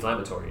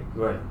anti-inflammatory.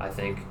 Right. I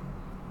think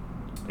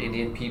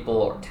Indian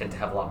people tend to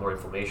have a lot more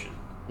inflammation.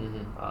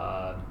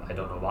 I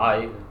don't know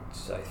why.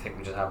 I think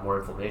we just have more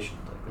inflammation,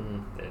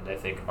 and I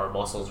think our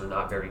muscles are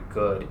not very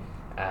good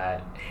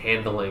at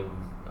handling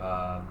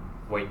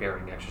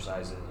weight-bearing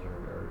exercises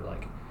or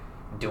like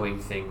doing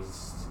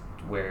things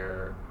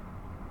where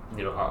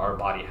our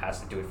body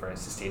has to do it for a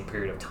sustained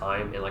period of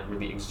time and like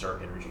really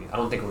exert energy. I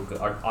don't think we're good.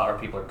 Our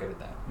people are good at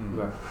that.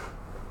 Right.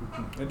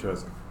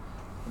 Interesting.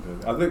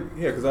 I think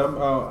because I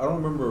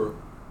don't remember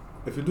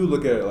if you do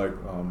look at it like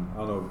I don't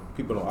know,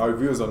 people don't, our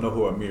viewers don't know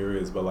who Amir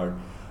is, but like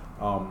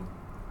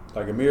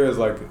Amir is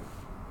like,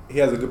 he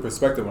has a good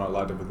perspective on a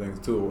lot of different things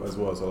too as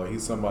well. So like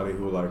he's somebody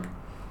who like,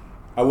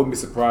 I wouldn't be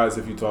surprised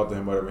if you talked to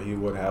him, whatever, he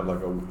would have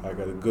like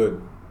a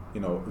good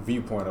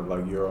viewpoint of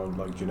like your own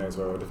like genetics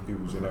or different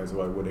people's genetics,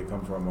 or like where they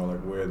come from or like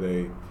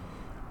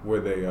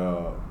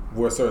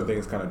where certain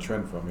things kind of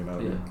trend from. You know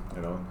what I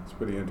mean? It's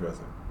pretty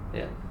interesting.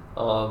 Yeah.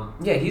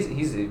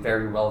 He's a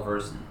very well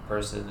versed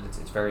person.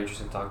 It's very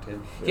interesting to talk to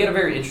him. He had a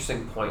very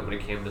interesting point when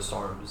it came to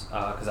SARMs,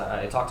 because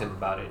I talked to him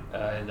about it,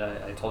 and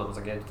I told him, I was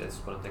like, yeah, this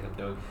is what I think I'm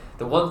doing.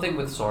 The one thing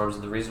with SARMs,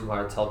 and the reason why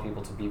I tell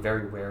people to be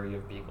very wary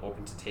of being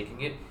open to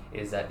taking it,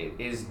 is that it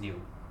is new.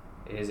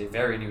 It is a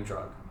very new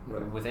drug.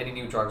 Right. With any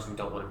new drugs, we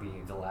don't want to be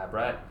the lab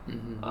rat.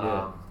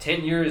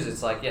 10 years,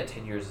 it's like,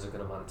 10 years is a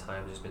good amount of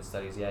time. There's been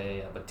studies,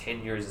 but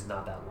 10 years is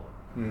not that long.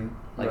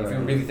 Like if you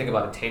really think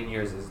about it, 10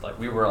 years is like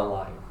we were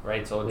alive,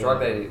 right? So a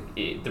drug that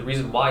the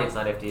reason why it's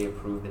not FDA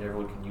approved and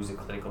everyone can use it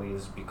clinically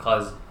is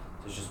because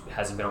it just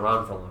hasn't been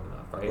around for long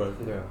enough, right?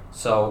 Yeah.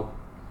 So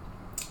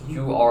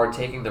you are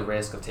taking the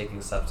risk of taking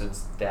a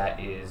substance that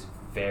is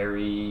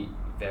very,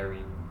 very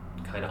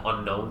kind of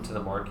unknown to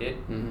the market.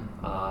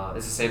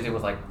 It's the same thing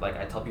with like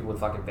I tell people with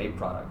fucking vape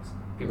products.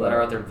 People that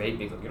are out there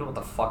vaping, you know what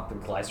the fuck the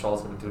glycerol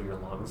is going to do to your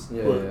lungs?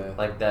 Yeah.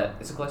 Like that.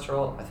 Is it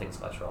glycerol? I think it's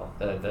glycerol.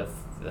 The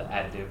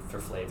additive for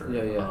flavor.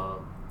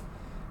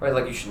 Right,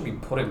 like you shouldn't be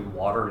putting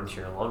water into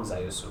your lungs, I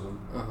assume.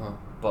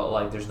 But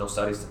like, there's no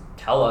studies to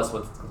tell us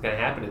what's going to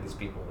happen to these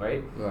people,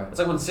 right? It's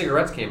like when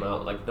cigarettes came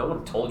out. Like no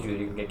one told you that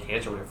you could get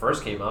cancer when it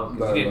first came out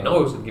because you didn't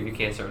know it was going to give you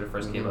cancer when it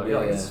first came out. You're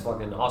like, this is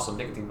fucking awesome.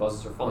 Nicotine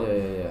buzzes are fun.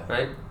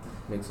 Right.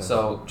 Makes sense.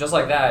 So just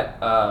like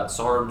that,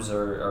 SARMs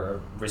are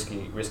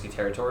risky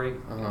territory.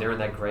 They're in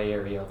that gray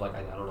area of like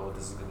I don't know what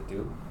this is gonna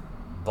do,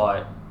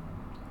 but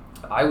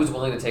I was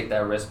willing to take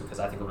that risk because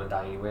I think I'm gonna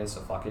die anyway.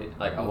 So fuck it.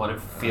 Like I want to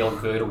feel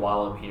good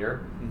while I'm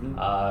here,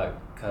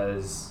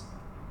 because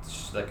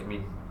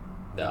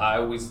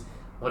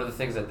one of the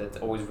things that's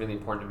always really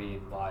important to me,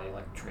 why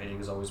like training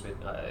has always been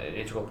an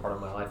integral part of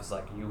my life, is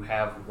like you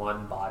have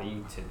one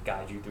body to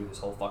guide you through this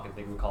whole fucking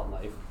thing we call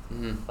life.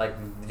 Like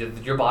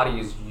your body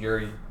is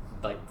your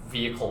like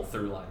vehicle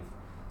through life.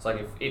 So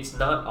like if it's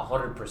not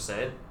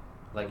 100%,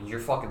 like you're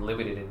fucking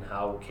limited in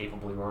how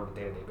capable you are on a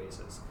day-to-day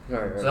basis.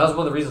 Right. So that was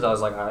one of the reasons I was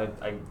like,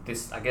 I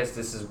guess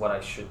this is what I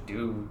should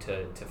do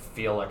to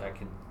feel like I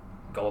can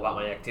go about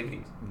my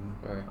activities.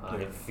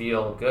 And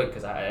feel good,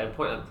 because at a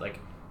point like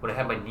when I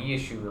had my knee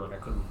issue, like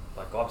I couldn't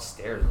like go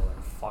upstairs. I'm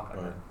like fuck,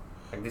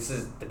 like this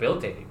is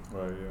debilitating.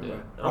 Right.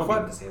 I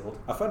find disabled.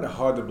 I find it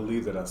hard to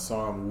believe that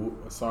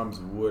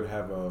SARMs would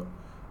have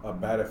a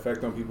bad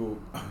effect on people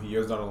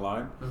years down the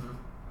line,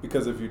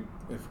 because if you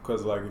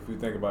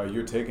think about it,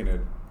 you're taking it,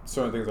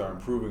 certain things are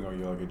improving on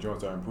you, like your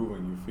joints are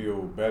improving, you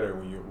feel better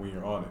when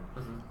you're on it,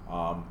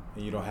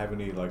 and you don't have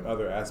any like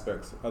other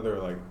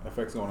like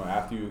effects going on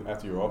after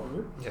you're off of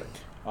it.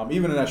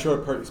 Even in that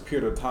short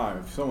period of time,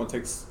 if someone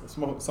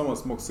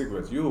smokes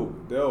cigarettes,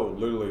 they'll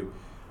literally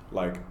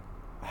like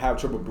have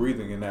trouble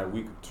breathing in that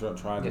week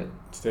trying to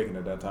take it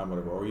at that time,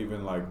 whatever, or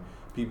even like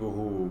people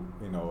who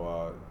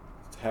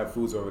have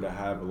foods over that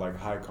have like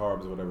high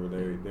carbs or whatever,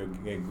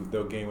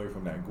 they'll gain weight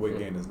from that. Weight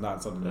gain is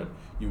not something that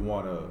you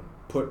want to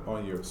put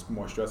on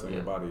more stress on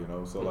your body,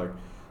 So like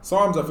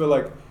SARMs, I feel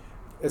like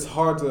it's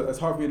hard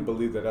for you to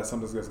believe that that's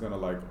something that's gonna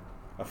like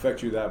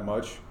affect you that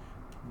much.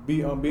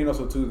 Being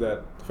also too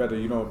that the fact that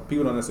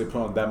people don't necessarily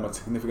put on that much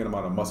significant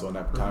amount of muscle in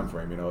that time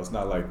frame. It's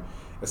not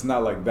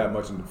like that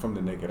much from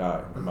the naked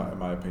eye, in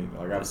my opinion.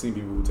 Like I've seen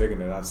people who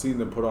taken it, I've seen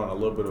them put on a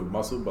little bit of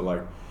muscle, but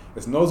like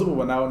it's noticeable,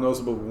 but not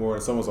noticeable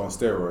when someone's on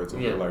steroids.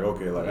 And like,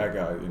 okay, like that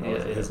guy,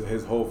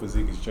 his whole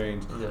physique has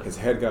changed. His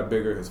head got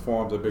bigger. His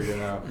forearms are bigger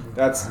now.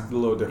 That's a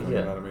little different.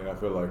 You know what I mean? I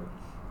feel like,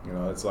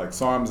 it's like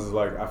SARMs is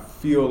like, I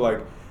feel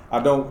like I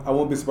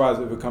won't be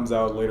surprised if it comes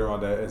out later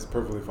on that it's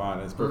perfectly fine.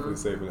 It's perfectly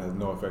safe. And it has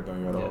no effect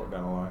on you at all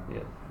down the line.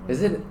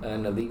 Is it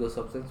an illegal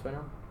substance right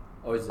now?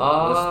 Or is it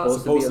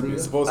supposed to be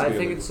illegal? I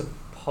think it's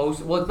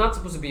supposed. Well, it's not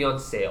supposed to be on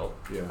sale.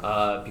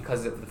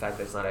 Because of the fact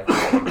that it's not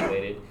FDA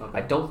regulated.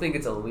 I don't think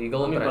it's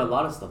illegal. But a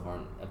lot of stuff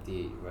aren't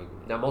FDA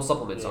regulated. Now most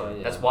supplements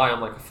aren't. That's why I'm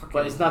like, fucking.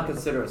 But it's not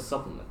considered a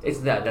supplement. It's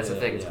that. That's the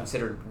thing. It's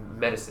considered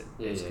medicine.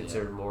 It's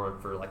considered more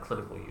for like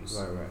clinical use.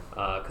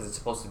 Right. Because it's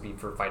supposed to be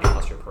for fighting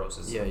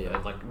osteoporosis.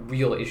 And like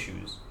real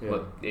issues.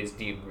 What is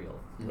deemed real.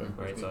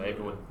 Right. So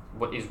everyone,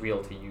 what is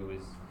real to you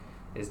is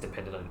is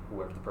dependent on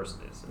whoever the person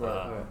is.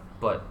 Right.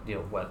 But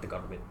what the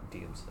government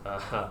deems.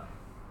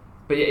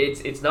 But yeah,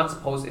 it's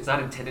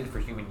not intended for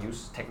human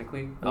use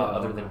technically,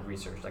 other than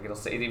research. Like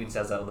it even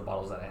says that on the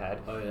bottles that I had.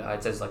 Oh yeah.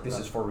 It says like this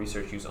is for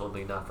research use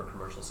only, not for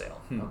commercial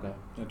sale. Okay.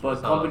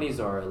 But companies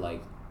are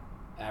like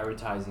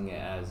advertising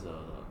it as a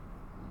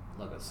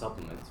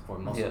supplement for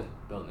muscle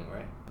building,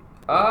 right?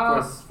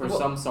 For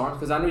some SARMs,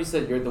 because I know you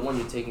said you're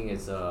taking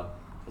is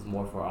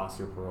more for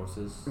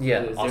osteoporosis.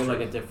 Yeah. Is there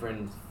like a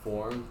different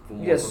form for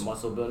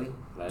muscle building?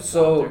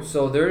 So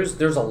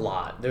there's a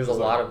lot. There's a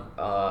lot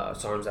of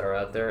SARMs that are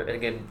out there, and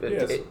again,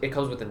 it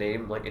comes with the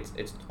name. Like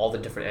it's all the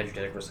different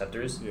androgenic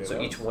receptors. Yeah,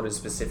 so each one is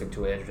specific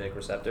to an androgenic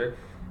receptor.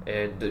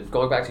 And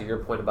going back to your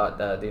point about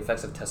the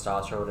effects of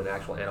testosterone and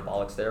actual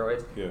anabolic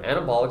steroids,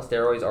 anabolic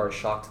steroids are a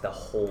shock to the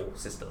whole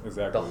system,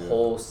 the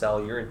whole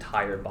cell, your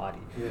entire body.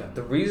 Yeah.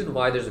 The reason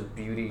why there's a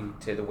beauty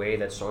to the way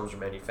that SARMs are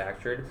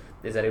manufactured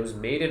is that it was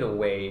made in a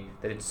way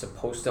that it's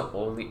supposed to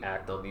only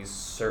act on these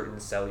certain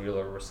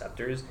cellular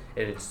receptors,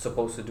 and it's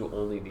supposed to do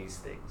only these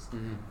things,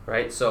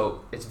 right?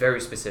 So it's very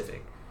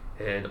specific,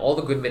 and all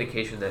the good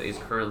medication that is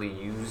currently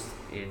used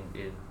in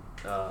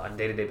on a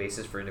day-to-day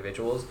basis for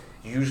individuals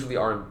usually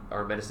are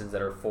medicines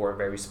that are for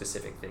very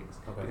specific things,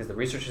 because the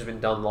research has been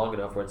done long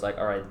enough where it's like,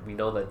 all right, we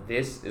know that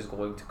this is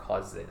going to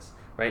cause this,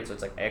 right? So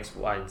it's like X,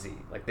 Y, and Z,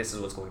 like this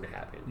is what's going to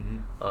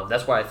happen.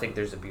 That's why I think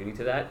there's a beauty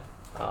to that,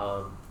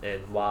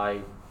 and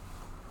why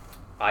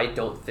I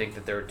don't think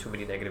that there are too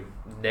many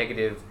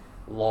negative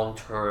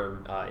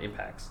long-term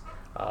impacts.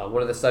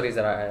 One of the studies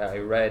that I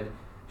read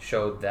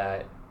showed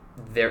that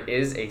there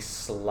is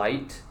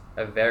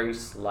a very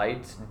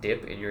slight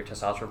dip in your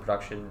testosterone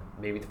production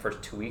maybe the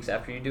first 2 weeks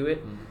after you do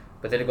it,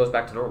 but then it goes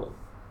back to normal.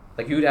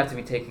 Like you would have to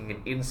be taking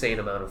an insane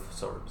amount of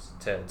SARMs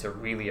to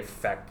really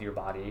affect your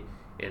body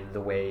in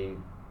the way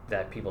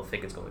that people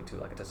think it's going to,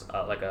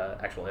 like a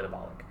actual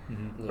anabolic,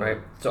 right?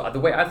 So the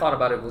way I thought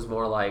about it was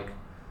more like,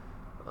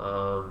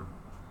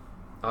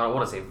 I don't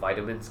want to say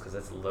vitamins because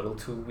that's a little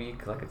too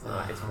weak. Like it's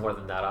not. It's more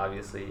than that,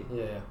 obviously.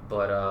 Yeah.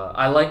 But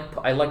I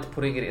liked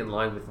putting it in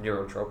line with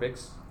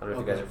neurotropics. I don't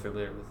know if you guys are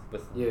familiar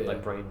with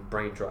like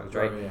brain drugs,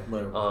 right?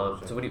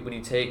 Right. So when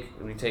you take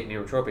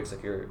neurotropics,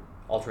 like you're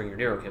altering your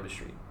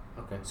neurochemistry.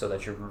 Okay. So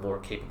that you're more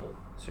capable.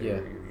 So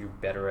you're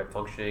better at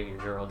functioning. Your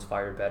neurons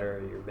fire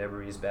better. Your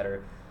memory is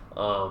better.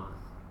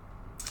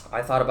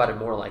 I thought about it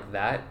more like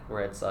that,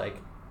 where it's like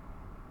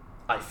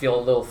I feel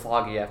a little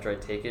foggy after I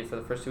take it for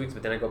the first 2 weeks,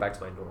 but then I go back to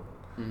my normal.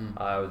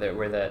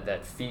 Where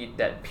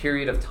that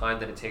period of time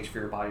that it takes for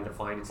your body to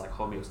find its like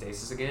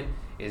homeostasis again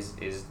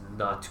is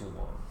not too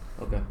long.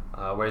 Okay.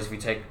 Whereas if you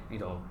take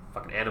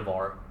fucking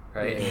Anavar,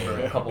 right, for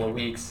a couple of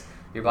weeks,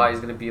 your body's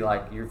gonna be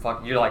like you're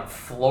like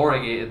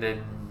flooring it, and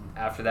then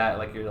after that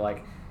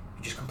you're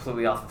just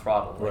completely off the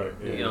throttle. Right.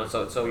 Yeah.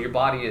 So your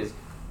body is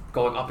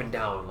going up and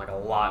down like a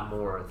lot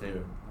more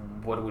than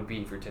what it would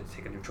be if you're to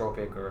take a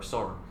nootropic or a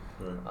SARM.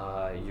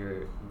 Right.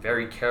 You're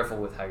very careful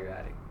with how you're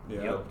adding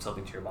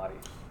something to your body.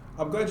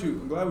 I'm glad we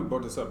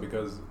brought this up,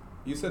 because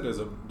you said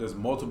there's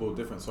multiple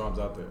different SARMs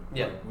out there.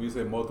 Yeah. When you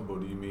say multiple,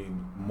 do you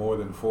mean more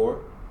than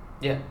 4?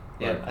 Yeah.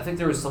 Right. I think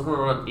there was somewhere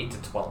around 8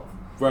 to 12.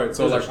 Right.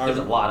 So there's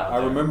a lot out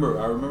there.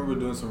 I remember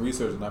doing some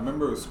research, and I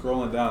remember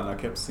scrolling down, and I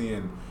kept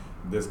seeing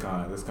this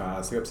kind.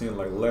 I kept seeing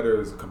like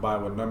letters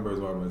combined with numbers.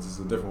 Whatever. This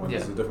is a different one.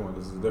 This is a different one.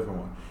 This is a different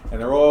one.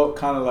 And they're all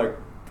kind of like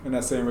in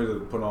that same range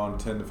of put on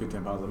 10 to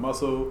 15 pounds of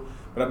muscle.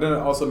 But I then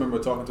also remember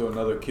talking to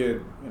another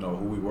kid, who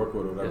we work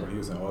with or whatever. He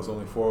was saying, it's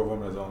only 4 of them.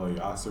 There's only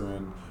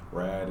Osserin,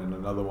 Rad, and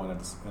two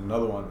others. And I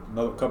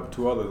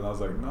was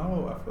like,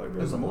 no, I feel like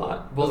there's a more.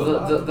 lot. Well,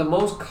 the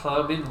most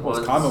common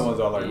ones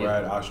are like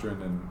Rad,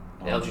 Osserin, and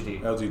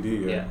LGD.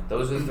 LGD, yeah.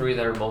 Those are the 3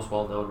 that are most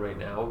well known right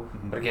now.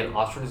 But again,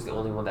 Osserin is the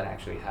only one that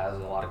actually has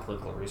a lot of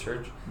clinical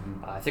research.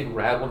 I think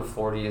Rad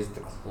 140 is the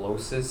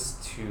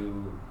closest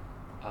to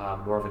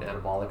more of an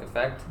anabolic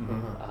effect,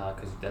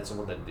 because that's the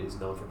one that is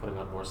known for putting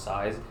on more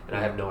size, and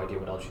I have no idea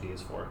what LGD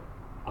is for.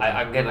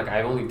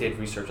 I only did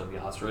research on the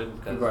Osserin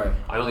because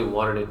I only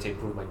wanted it to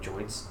improve my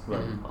joints.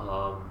 Right.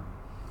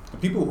 The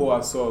people who I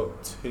saw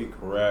take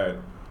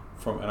Rad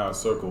in our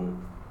circle,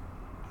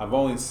 I've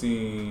only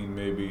seen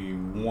maybe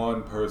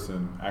one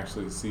person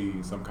actually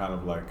see some kind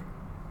of like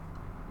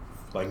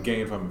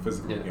gain from a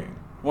physical gain.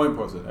 One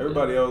person.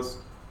 Everybody else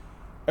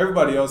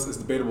is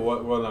debatable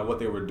whether or not what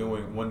they were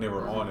doing when they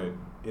were on it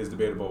is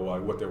debatable.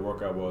 Like what their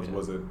workout was.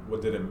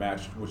 What did it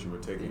match what you were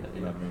taking?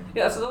 You know what I mean?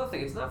 Yeah, that's another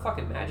thing. It's not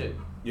fucking magic.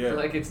 Yeah.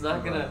 Like it's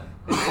not gonna.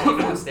 Even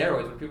with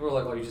steroids, when people are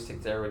like, "Oh, you just take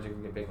steroids, you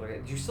can get big,"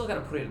 like you still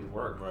gotta put it in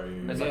work. Right.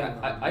 It's like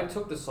I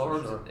took the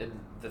SARMs, and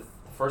the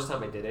first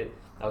time I did it,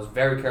 I was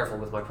very careful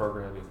with my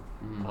programming.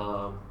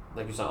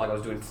 Like you saw, I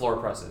was doing floor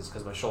presses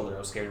because I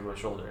was scared of my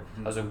shoulder.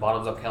 I was doing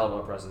bottoms up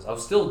kettlebell presses. I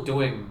was still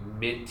doing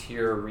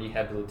mid-tier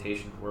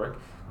rehabilitation work,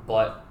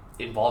 but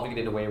involving it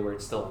in a way where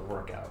it's still a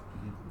workout.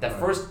 The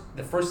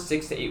first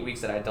 6 to 8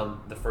 weeks that I had done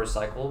the first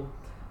cycle,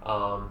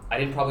 I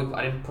didn't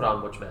put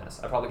on much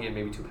mass. I probably gained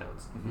maybe 2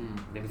 pounds,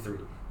 maybe 3.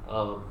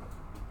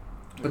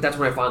 But that's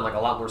when I find like a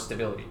lot more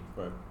stability.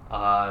 Right.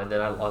 And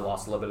then I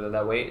lost a little bit of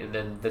that weight. And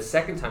then the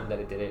second time that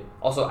I did it,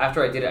 also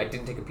after I did it, I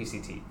didn't take a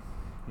PCT.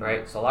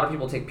 Right? So a lot of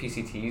people take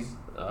PCTs,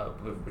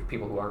 with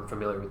people who aren't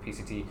familiar with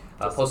PCT,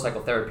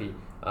 post-cycle therapy.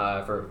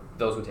 For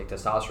those who take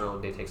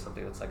testosterone, they take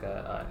something that's like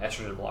a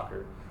estrogen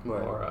blocker.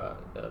 Right. Or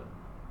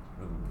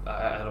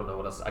I don't know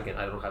what else. Again,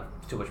 I don't have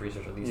too much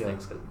research on these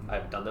things because I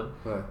haven't done them.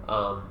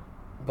 Right.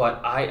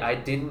 But I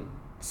didn't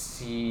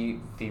see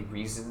the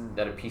reason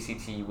that a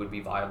PCT would be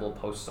viable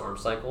post-SARM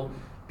cycle,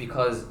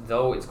 because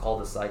though it's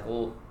called a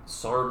cycle,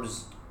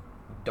 SARMs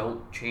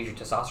don't change your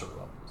testosterone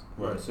levels.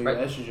 Right. So your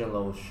estrogen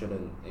levels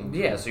shouldn't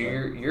increase. Yeah. So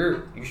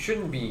you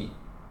shouldn't be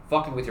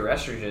fucking with your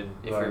estrogen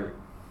if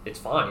it's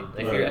fine.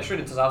 If your estrogen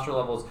and testosterone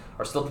levels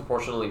are still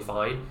proportionally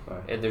fine,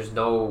 and there's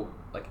no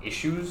like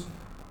issues,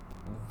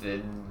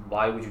 then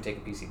why would you take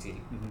a PCT?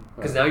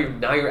 Because now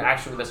you're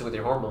actually messing with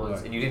your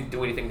hormones, and you didn't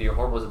do anything to your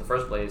hormones in the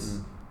first place.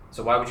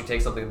 So why would you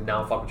take something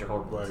now and fuck with your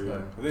hormones? Right.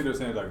 Yeah. I think they're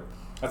saying like,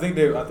 I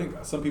think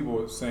some people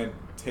were saying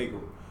take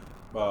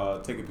a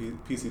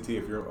PCT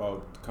if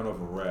you're kind of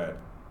a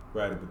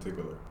rad in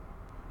particular.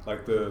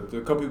 Like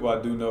the couple people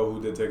I do know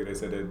who did take it, they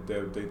said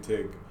that they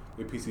take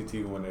a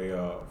PCT when they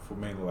for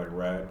mainly like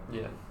rad.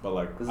 Yeah. But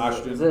like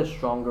estrogen, is it a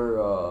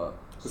stronger?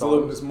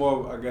 It's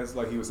more, I guess,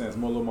 like he was saying, it's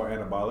more a little more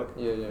anabolic.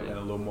 And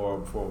a little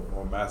more for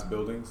more mass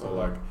building. So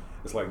like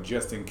it's like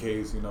just in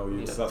case your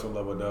testosterone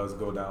level does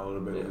go down a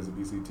little bit, there's a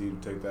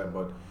PCT to take that.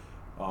 But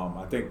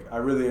I think I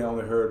really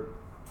only heard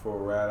for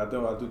rad. I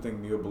do think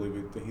Neil believe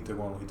it. He took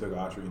one. He took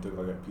Osher. He took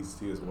like a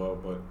PCT as well.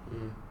 But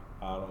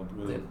I don't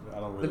really.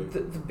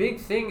 The big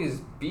thing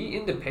is be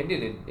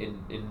independent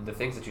in the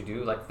things that you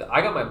do. Like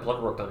I got my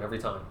blood work done every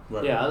time.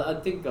 Right. Yeah, I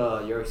think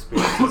your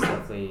experience is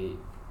definitely,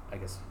 I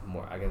guess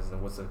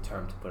what's the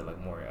term to put it, like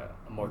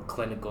more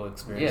clinical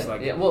experience.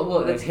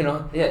 Well, that's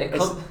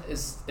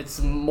it's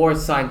more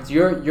science.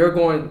 You're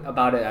going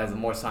about it as a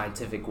more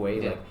scientific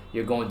way. Like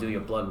you're going to do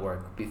your blood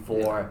work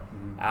before,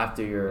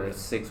 after your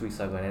 6 week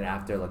cycle, and then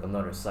after like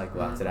another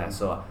cycle after that.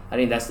 So I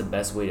think that's the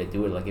best way to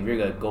do it. Like if you're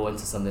gonna go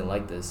into something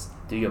like this,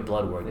 do your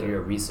blood work, do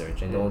your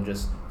research, and don't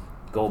just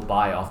go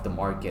buy off the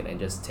market and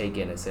just take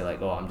it and say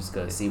like, oh, I'm just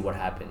gonna see what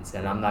happens,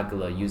 and I'm not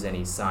gonna use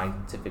any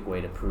scientific way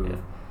to prove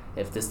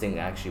if this thing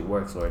actually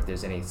works or if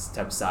there's any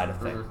type of side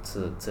effect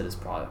to this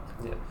product.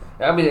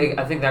 I mean,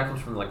 I think that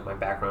comes from like my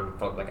background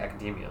in like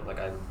academia. Like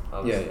I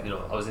was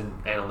I was in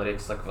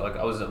analytics. Like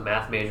I was a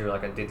math major.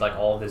 Like I did like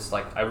all this.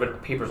 Like I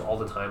read papers all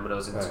the time when I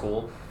was in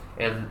school.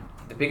 And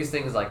the biggest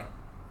thing is like,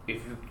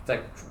 if you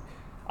like,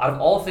 out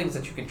of all things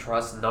that you can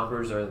trust,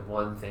 numbers are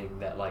one thing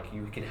that like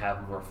you can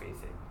have more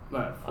faith in.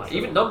 Right,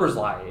 even numbers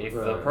lie. If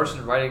the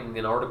person writing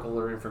an article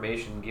or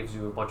information gives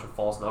you a bunch of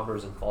false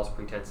numbers and false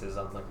pretenses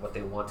on like what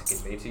they want to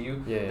convey to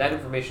you, that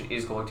information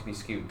is going to be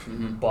skewed.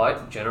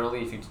 But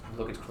generally, if you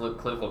look at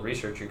clinical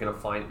research, you're going to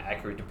find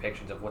accurate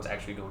depictions of what's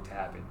actually going to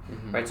happen.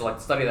 Right. So like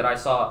the study that I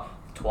saw,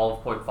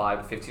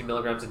 12.5 to 15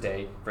 milligrams a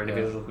day for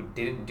individuals who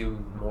didn't do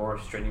more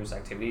strenuous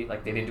activity,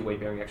 like they didn't do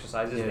weight-bearing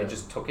exercises, they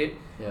just took it,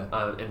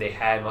 and they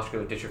had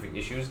muscular dystrophy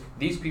issues.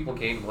 These people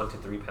gained 1 to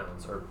 3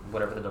 pounds, or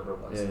whatever the number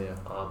was.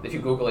 If you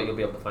Google it, you'll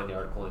be able to find the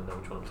article and know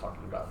which one I'm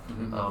talking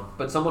about.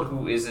 But someone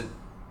who isn't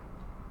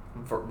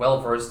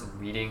well-versed in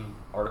reading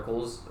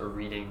articles or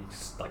reading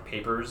like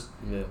papers,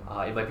 it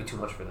might be too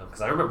much for them.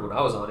 Because I remember when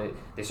I was on it,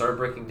 they started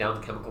breaking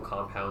down the chemical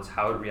compounds,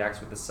 how it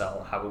reacts with the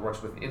cell, how it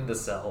works within the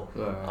cell,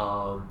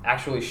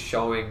 actually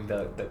showing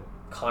the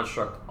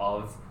construct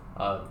of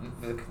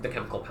the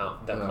chemical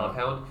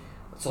compound.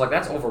 So like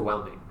that's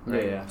overwhelming.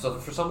 Right? So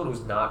for someone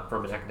who's not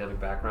from an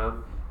academic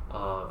background,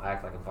 I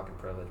act like I'm fucking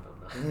privileged, but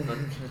I'm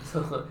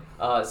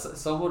not.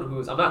 Someone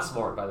who's, I'm not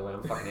smart, by the way,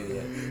 I'm a fucking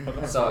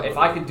idiot. So if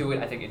I can do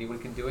it, I think anyone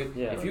can do it.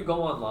 If you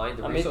go online,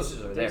 the resources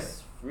are there.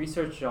 There's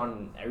research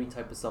on every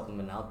type of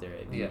supplement out there.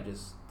 If you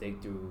just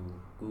dig through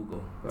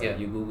Google,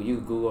 you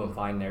Google and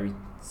find every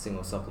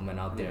single supplement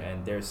out there,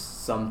 and there's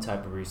some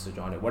type of research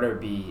on it, whether it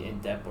be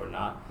in depth or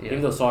not.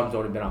 Even though SARM's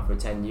only been out for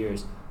 10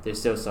 years, there's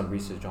still some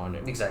research on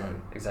it.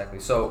 Exactly.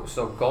 So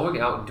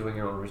going out and doing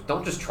your own research,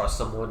 don't just trust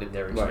someone in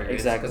their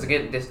experience. Because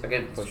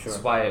this is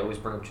why I always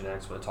bring up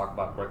genetics when I talk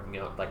about working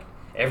out. Like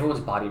everyone's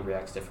body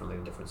reacts differently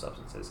to different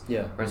substances.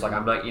 Right? It's like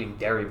I'm not eating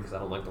dairy because I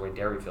don't like the way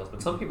dairy feels,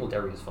 but some people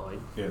dairy is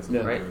fine.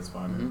 Right? It's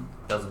fine.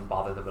 Doesn't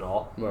bother them at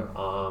all.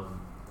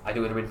 I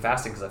do intermittent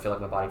fasting because I feel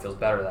like my body feels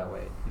better that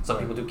way. Some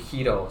people do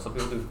keto. Some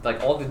people do like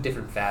all the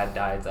different fad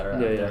diets that are out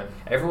there.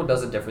 Everyone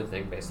does a different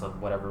thing based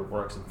on whatever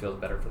works and feels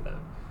better for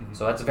them.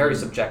 So that's very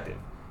subjective.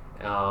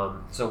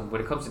 So when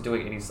it comes to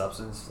doing any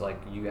substance, like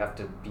you have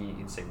to be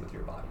in sync with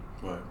your body.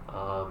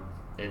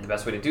 And the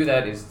best way to do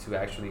that is to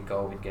actually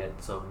go and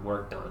get some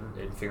work done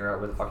and figure out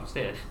where the fuck you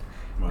stand.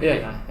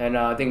 And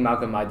I think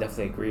Malcolm and I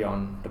definitely agree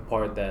on the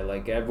part that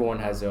like everyone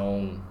has their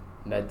own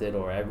method,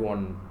 or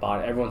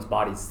everyone's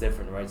body is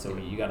different, right? So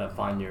you gotta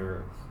find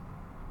your,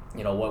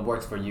 what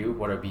works for you,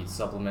 whether it be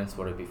supplements,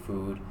 whether it be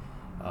food,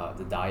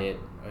 the diet,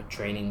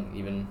 training,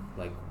 even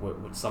like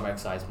with some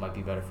exercise might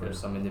be better for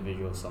some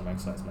individuals, some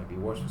exercise might be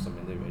worse for some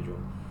individuals.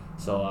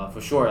 So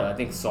for sure, I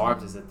think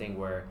SARMs is the thing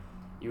where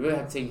you really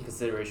have to take in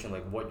consideration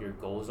like what your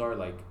goals are.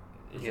 Like,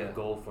 is your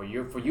goal for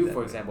you,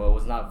 for example, it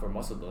was not for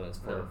muscle building. It's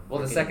for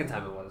the second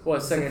time it was.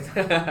 Well, second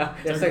time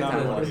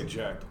it was. Get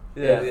jacked.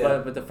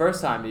 But the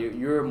first time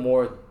you're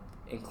more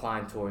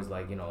inclined towards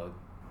like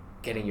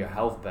getting your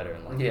health better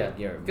and like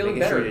making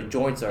better. sure your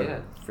joints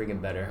are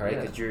freaking better, right?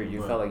 Because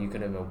you felt like you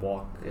couldn't even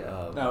walk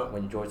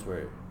when your joints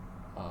were.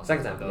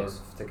 Second time though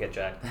was to get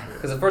jacked.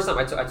 Because the first time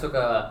I took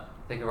a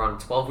I think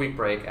around a 12-week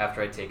break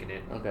after I'd taken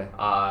it. Okay.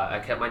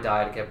 I kept my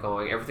diet. I kept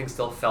going. Everything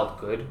still felt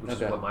good, which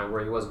is what my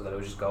worry was, that it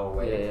would just go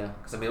away. Yeah.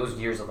 Because I mean, it was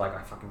years of like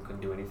I fucking couldn't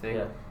do anything.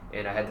 Yeah.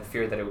 And I had the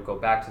fear that it would go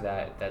back to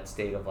that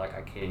state of like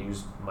I can't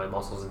use my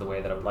muscles in the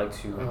way that I would like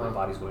to, and my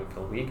body's going to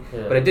feel weak.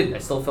 Yeah. But it didn't. I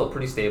still felt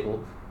pretty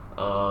stable.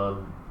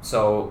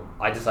 So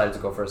I decided to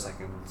go for a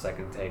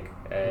second take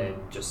and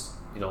just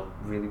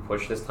really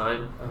push this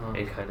time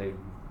and kind of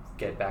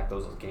get back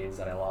those gains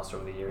that I lost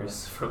over the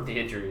years from the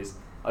injuries.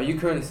 Are you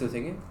currently still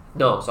taking it?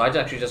 No, so I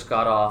actually just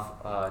got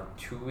off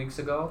 2 weeks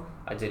ago.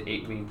 I did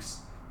 8 weeks,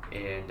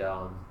 and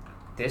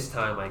this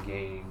time I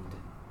gained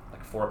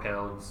like 4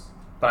 pounds.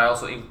 But I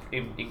also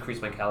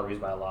increased my calories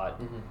by a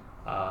lot.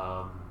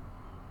 I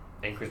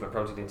increased my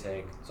protein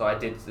intake. So I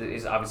did.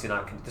 Is obviously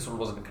not. This one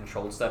wasn't a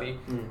controlled study.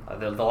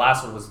 The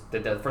last one was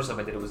the first time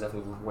I did it was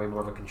definitely way more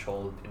of a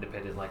controlled,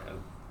 independent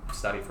a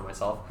study for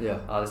myself. Yeah.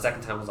 The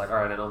second time was like, all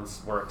right, I know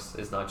this works.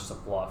 It's not just a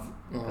bluff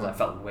because I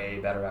felt way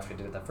better after I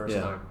did it that first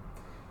time.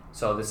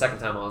 So the second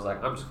time I was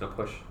like, I'm just gonna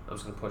push. I'm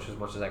just gonna push as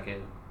much as I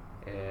can.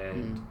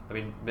 And I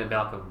mean,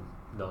 Malcolm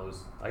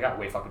knows I got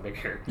way fucking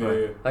bigger.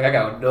 Like I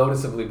got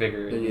noticeably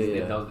bigger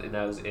in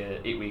those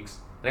 8 weeks.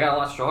 And I got a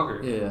lot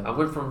stronger. I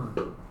went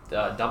from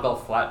dumbbell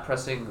flat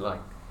pressing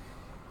like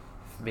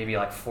maybe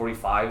like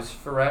 45s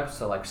for reps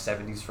to like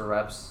 70s for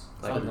reps.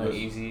 Like nice.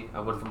 Easy.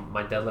 I went from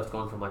my deadlift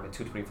going from like a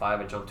 225.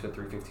 I jumped to a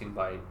 315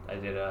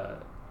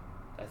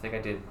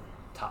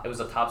 it was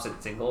a top sit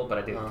single, but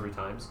I did it 3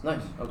 times.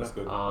 Nice. Okay. That's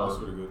good. That's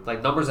pretty good.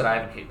 Like numbers that I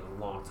haven't hit in a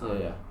long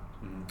time.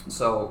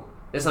 So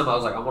this time I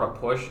was like, I want to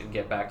push and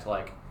get back to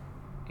like,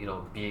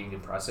 being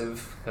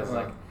impressive because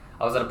like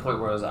I was at a point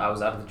where I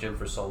was out of the gym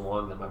for so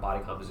long that my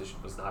body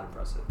composition was not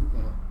impressive.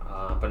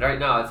 But right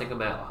now I think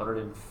I'm at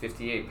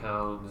 158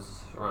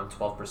 pounds, around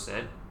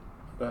 12%,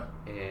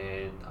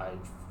 and I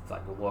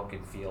like look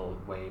and feel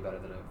way better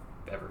than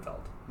I've ever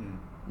felt.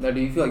 Now,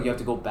 do you feel like you have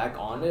to go back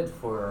on it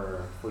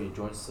for your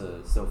joints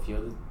to still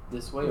feel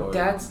this way, or do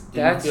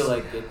you feel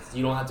like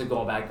you don't have to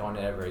go back on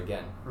it ever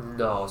again?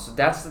 No, so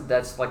that's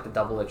like the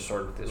double-edged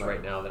sword with this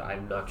right now that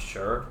I'm not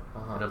sure,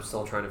 and I'm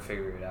still trying to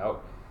figure it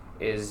out.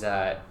 Is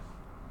that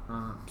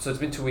so? It's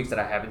been 2 weeks that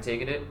I haven't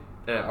taken it,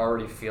 and I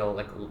already feel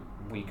like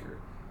weaker.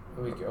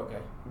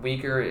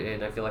 Weaker,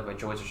 and I feel like my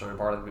joints are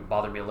starting to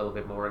bother me a little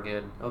bit more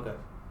again. Okay.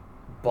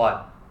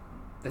 But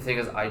the thing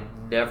is, I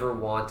never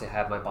want to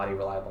have my body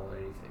reliable on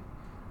anything.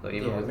 So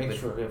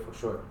even for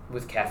sure.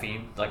 With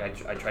caffeine, like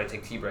I try to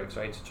take tea breaks,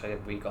 right, to try to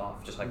week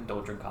off, just like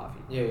don't drink coffee.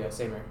 Yeah,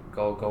 same here.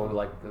 Go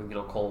like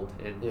cold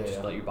and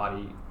just let your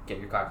body get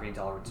your caffeine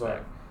tolerance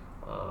back.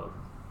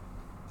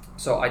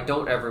 So I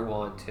don't ever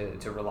want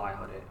to rely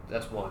on it.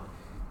 That's 1.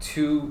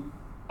 2,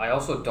 I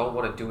also don't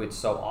want to do it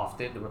so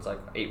often. Where it's like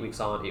 8 weeks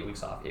on, 8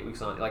 weeks off, 8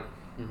 weeks on, like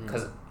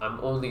because I'm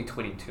only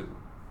 22.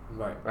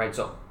 Right.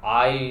 So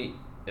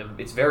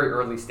it's very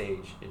early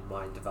stage in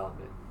my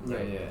development.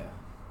 Right? Yeah.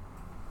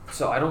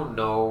 So I don't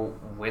know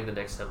when the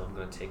next time I'm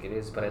going to take it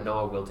is, but I know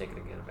I will take it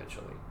again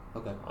eventually.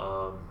 Okay.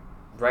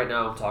 Right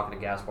now I'm talking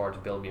to Gaspar to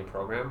build me a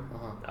program.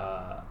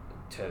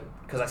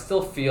 Because I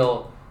still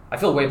feel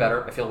way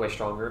better. I feel way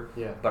stronger.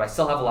 Yeah. But I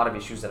still have a lot of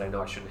issues that I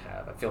know I shouldn't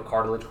have. I feel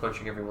cartilage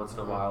crunching every once in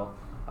a while.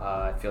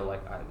 I feel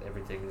like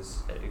everything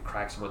it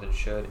cracks more than it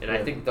should, and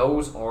I think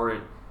those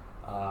aren't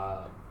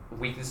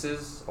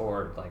weaknesses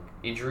or like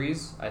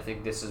injuries. I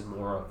think this is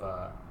more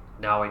of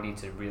now I need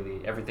to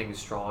really, everything is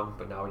strong,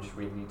 but now I just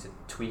really need to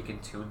tweak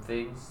and tune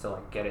things to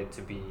like get it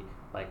to be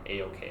like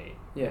A-okay.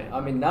 Yeah,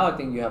 I mean now I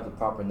think you have the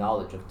proper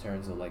knowledge of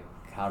terms of like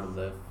how to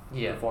lift,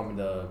 performing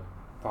the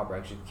proper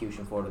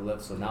execution for the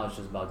lift. So now it's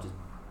just about just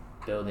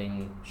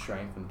building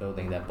strength and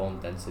building that bone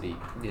density,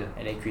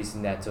 and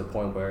increasing that to a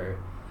point where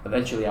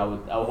eventually I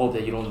would hope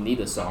that you don't need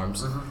the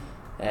SARMs.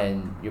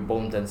 And your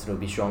bone density will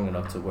be strong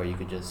enough to where you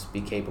could just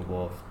be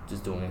capable of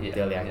just doing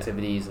daily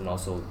activities and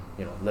also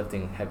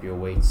lifting heavier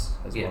weights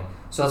as well.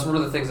 So that's one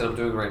of the things that I'm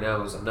doing right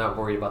now is I'm not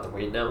worried about the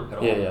weight now at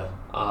all.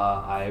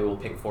 I will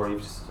pick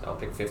 40s, I'll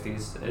pick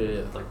 50s,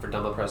 and like for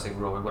dumbbell pressing,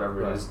 rowing,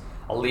 whatever it is,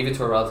 I'll leave it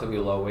to a relatively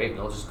low weight and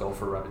I'll just go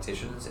for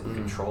repetitions and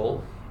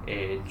control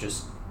and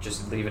just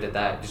leave it at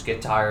that. Just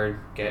get tired,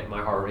 get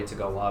my heart rate to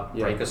go up,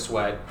 break a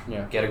sweat,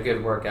 get a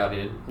good workout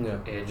in,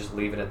 and just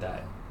leave it at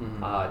that.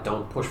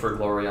 Don't push for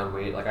glory on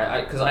weight. Like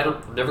because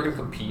I'm never gonna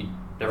compete,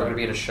 never gonna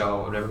be in a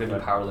show. I'm never gonna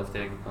do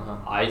powerlifting.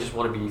 I just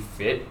want to be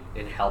fit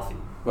and healthy,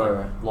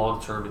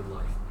 long term in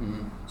life.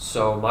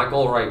 So my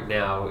goal right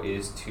now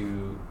is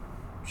to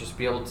just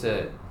be able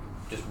to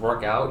just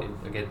work out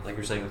and again, like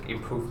you're saying, like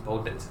improve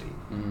bone density,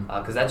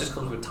 because that just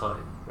comes with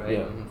time, right?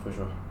 Yeah, for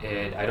sure.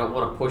 And I don't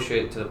want to push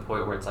it to the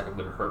point where it's like I'm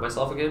gonna hurt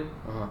myself again,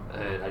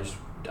 and I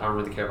don't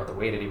really care about the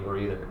weight anymore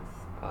either.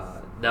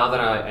 now that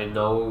I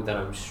know that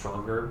I'm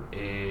stronger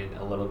and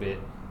a little bit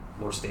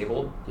more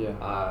stable,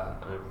 I'm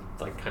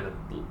like kind of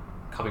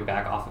coming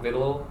back off of it a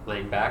little,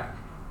 laying back,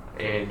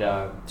 and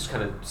just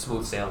kind of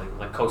smooth sailing,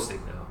 like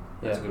coasting now.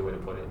 That's a good way to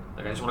put it.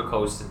 Like I just want to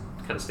coast and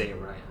kind of stay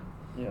where I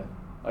am. Yeah.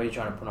 Are you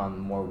trying to put on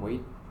more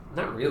weight?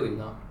 Not really.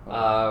 No.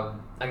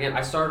 Again,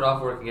 I started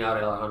off working out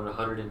at around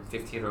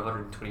 115 or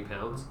 120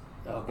 pounds.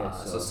 Okay.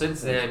 So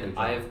since then,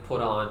 I have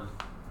put on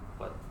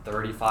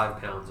 35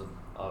 pounds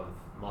of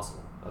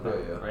muscle.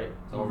 Right.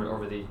 So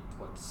over the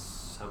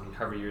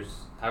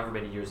however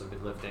many years I've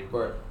been lifting.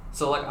 Right.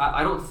 So like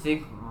I don't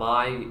think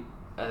my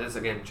this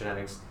again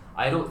genetics.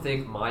 I don't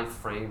think my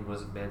frame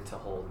was meant to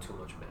hold too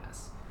much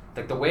mass.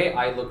 Like the way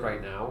I look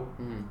right now,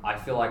 I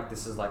feel like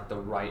this is like the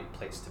right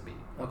place to be.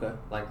 Okay.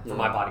 Like for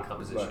my body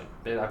composition,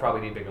 I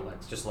probably need bigger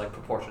legs just to like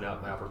proportion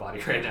out my upper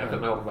body right now because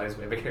my upper body's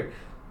way bigger.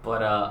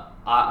 But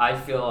I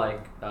feel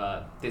like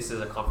this is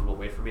a comfortable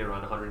weight for me,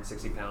 around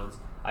 160 pounds.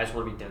 I just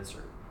want to be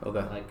denser. Okay.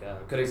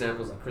 Like good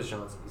examples like Chris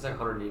Johnson. He's like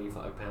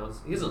 185 pounds.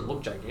 He doesn't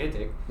look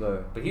gigantic,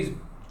 but he's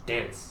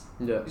dense.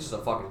 Yeah. He's just a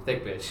fucking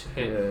thick bitch.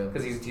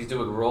 Because he's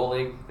doing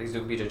rolling, he's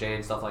doing BJJ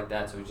and stuff like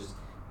that. So he's just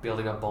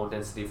building up bone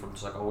density from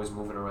just like always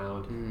moving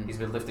around. He's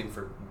been lifting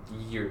for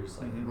years,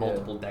 like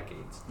multiple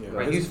decades. Yeah.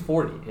 Right. He's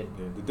 40.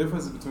 The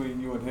difference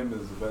between you and him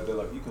is the fact that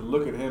like you can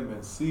look at him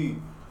and see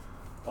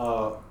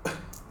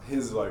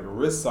his like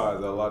wrist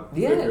size are a lot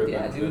thicker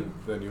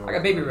than yours. I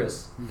got baby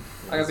wrists.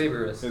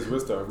 His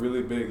wrists are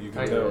really big. You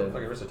can tell.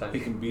 Fucking wrists are tiny.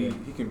 He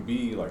can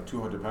be like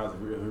 200 pounds if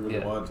he really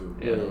wanted to.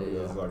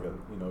 It's like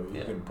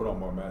he can put on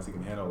more mass. He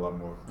can handle a lot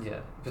more. Yeah,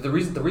 but the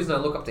reason I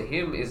look up to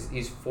him is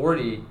he's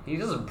 40. He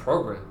doesn't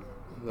program.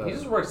 He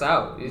just works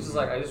out. He's just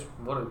like, I just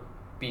want to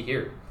be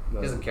here. He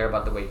doesn't care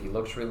about the way he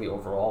looks really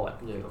overall, like,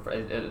 you know,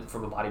 and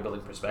from a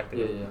bodybuilding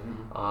perspective.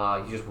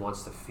 He just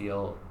wants to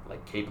feel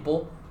like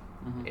capable.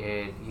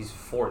 And he's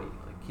 40.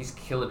 Like he's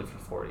killing it for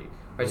 40.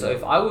 Right. So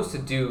if I was to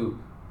do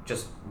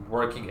just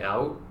working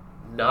out,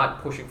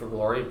 not pushing for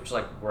glory, just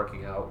like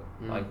working out,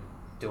 like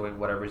doing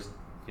whatever's,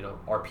 you know,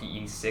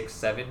 RPE 6,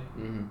 7,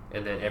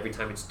 and then every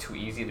time it's too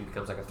easy, it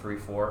becomes like a 3,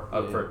 4.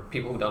 For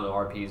people who don't know,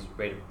 RPE is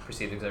rate of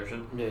perceived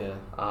exertion.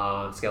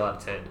 Scale out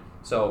of 10.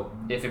 So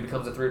if it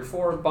becomes a 3 or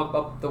 4, bump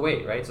up the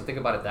weight, right? So think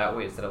about it that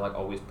way instead of like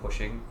always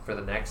pushing for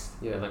the next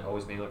and like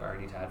always being like, I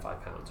need to add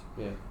 5 pounds.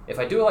 If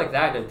I do it like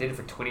that and I did it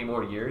for 20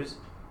 more years,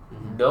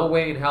 no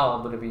way in hell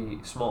I'm gonna be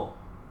small.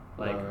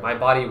 Like my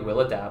body will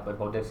adapt, my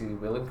bone density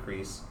will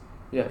increase.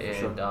 And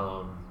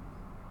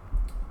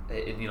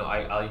you know,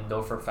 I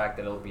know for a fact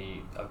that it'll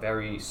be a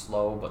very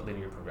slow but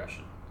linear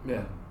progression.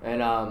 Yeah,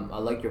 and I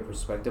like your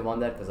perspective on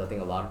that because I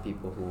think a lot of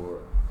people who are,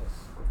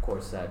 of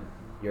course, that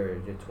you're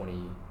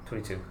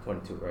 22,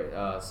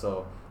 right?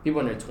 So people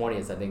in their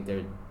 20s, I think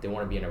they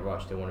want to be in a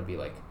rush. They want to be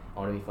like, I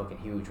want to be fucking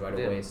huge right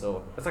away.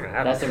 So that's not gonna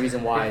happen. That's the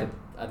reason why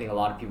I think a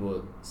lot of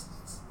people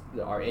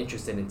are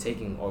interested in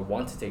taking or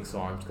want to take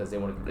SARMs because they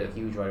want to get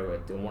huge right away.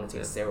 They want to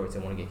take steroids. They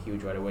want to get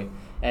huge right away,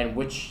 and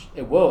which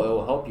it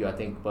will help you, I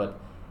think, but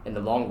in the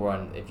long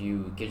run, if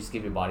you just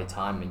give your body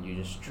time and you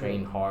just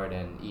train hard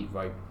and eat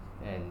right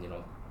and, you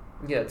know,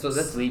 so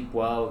that's sleep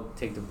well,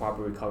 take the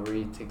proper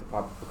recovery, take the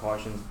proper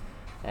precautions,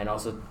 and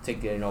also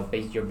take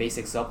your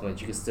basic supplements,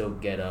 you can still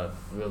get a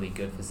really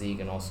good physique,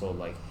 and also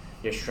like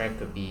your strength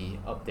could be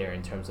up there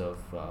in terms of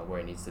where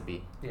it needs to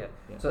be. Yeah.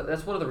 So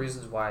that's one of the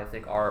reasons why I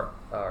think our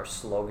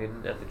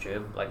slogan at the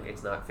gym, like,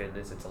 it's not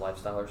fitness, it's a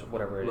lifestyle or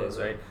whatever it is,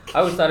 right? I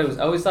always thought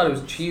it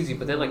was cheesy,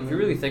 but then like if you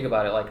really think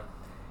about it, like,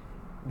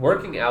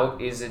 working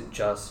out isn't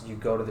just you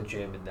go to the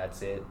gym and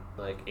that's it.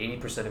 Like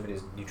 80% of it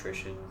is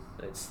nutrition,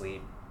 it's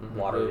sleep,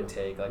 water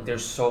intake. Like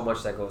there's so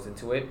much that goes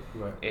into it,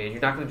 and you're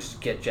not gonna just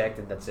get jacked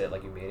and that's it.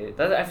 Like you made it.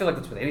 I feel like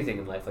that's with anything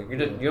in life. Like you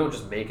don't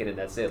just make it and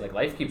that's it. Like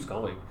life keeps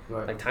going.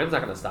 Like time's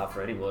not gonna stop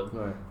for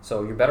anyone.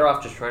 So you're better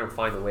off just trying to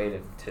find a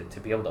way to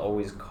be able to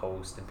always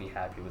coast and be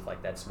happy with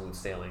like that smooth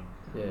sailing.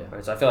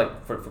 Right. So I feel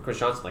like for Chris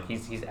Johnson, like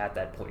he's at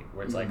that point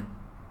where it's like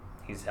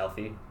he's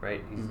healthy,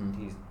 right?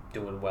 He's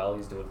doing well,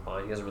 he's doing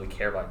fine. He doesn't really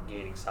care about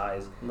gaining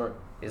size,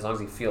 as long as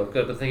he feels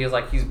good. But the thing is,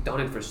 like, he's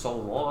done it for so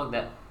long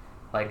that,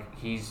 like,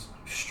 he's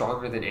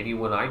stronger than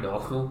anyone I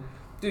know.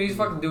 Dude, he's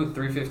fucking doing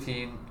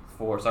 315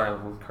 for. Sorry,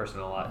 I'm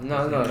cursing a lot.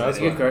 No, that's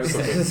good curse.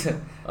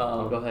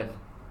 Go ahead.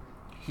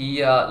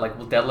 He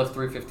will deadlift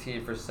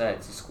 315 for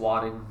sets. He's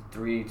squatting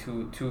 3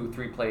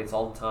 plates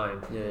all the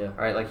time. All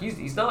right, like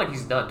he's not like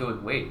he's not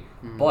doing weight,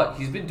 but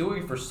he's been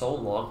doing it for so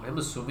long. I'm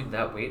assuming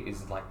that weight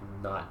is like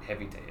not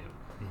heavy to him.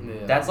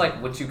 That's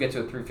like once you get to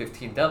a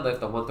 315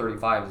 deadlift, the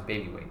 135 is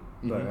baby weight.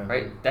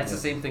 Right? That's the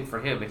same thing for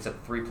him,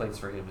 except 3 plates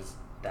for him is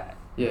that.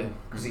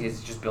 Because he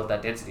has just built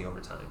that density over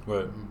time.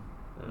 Right.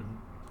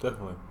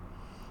 Definitely.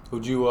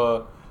 Would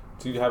you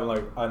do you have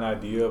like an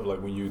idea of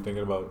like when you're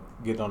thinking about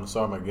getting on the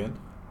SARM again?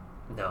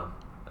 No.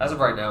 As of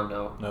right now,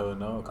 no.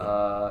 No.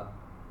 Okay.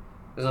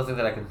 There's nothing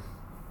that I can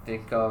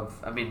think of.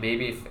 I mean,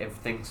 maybe if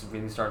things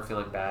really start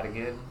feeling bad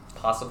again,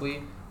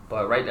 possibly.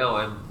 But right now,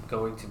 I'm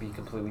going to be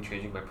completely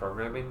changing my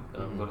programming.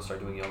 I'm going to start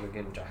doing yoga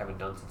again, which I haven't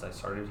done since I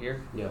started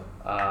here.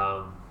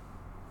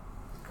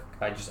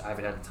 I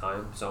haven't had the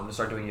time. So I'm gonna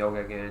start doing yoga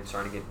again.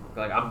 Starting to get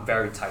like I'm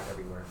very tight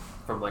everywhere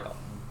from like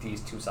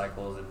these 2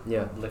 cycles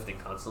and lifting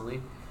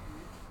constantly.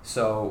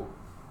 So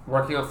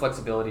working on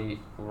flexibility,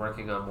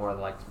 working on more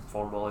like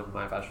formal and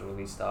myofascial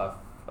release stuff.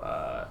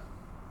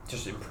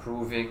 Just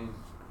improving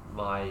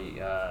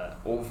my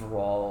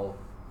overall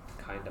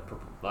kind of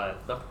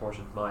not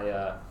proportion,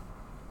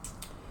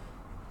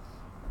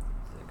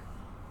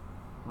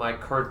 my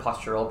current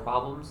postural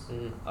problems,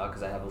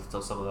 because I have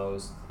some of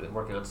those,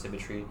 working on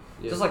symmetry,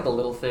 just like the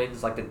little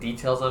things, like the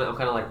details on it. I'm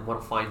kind of like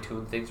want to fine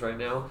tune things right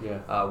now,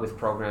 with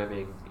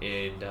programming,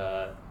 and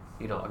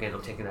again,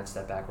 I'm taking that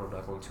step back where I'm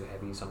not going too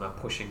heavy, so I'm not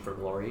pushing for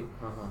glory.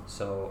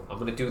 So I'm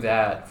gonna do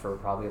that for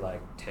probably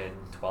like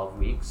 10-12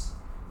 weeks,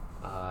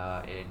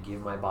 and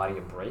give my body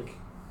a break,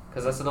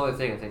 because that's another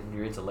thing. I think when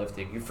you're into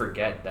lifting, you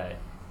forget that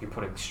you're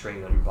putting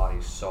strain on your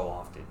body so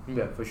often.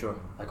 Yeah, for sure.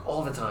 Like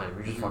all the time,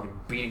 you're just fucking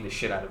beating the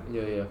shit out of it.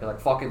 Yeah. You're like,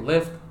 fucking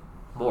lift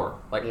more,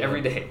 like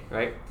every day,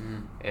 right?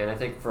 And I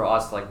think for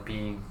us, like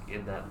being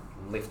in that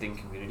lifting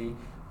community,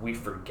 we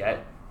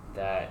forget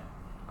that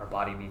our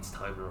body needs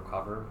time to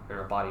recover, and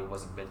our body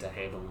wasn't meant to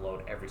handle the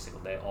load every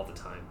single day, all the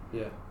time.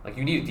 Yeah. Like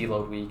you need a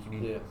deload week, you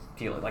need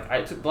deload. Like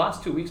I took the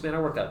last 2 weeks, man, I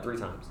worked out 3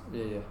 times.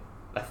 Yeah.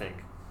 I think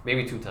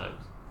maybe 2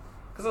 times.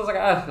 Cause I was like,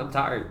 I'm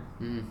tired.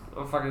 I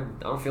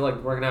don't feel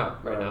like working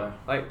out right now.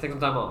 Like, take some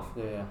time off.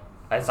 Yeah.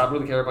 I stopped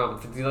really caring about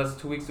it. For the last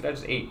 2 weeks, dude, I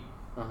just ate.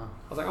 I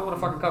was like, I want a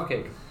fucking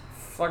cupcake.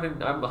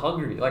 I'm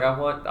hungry. Like, I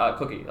want a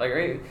cookie.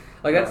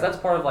 Like that's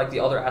part of like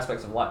the other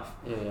aspects of life.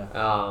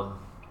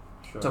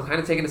 Sure. So I'm kind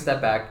of taking a step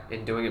back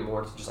and doing it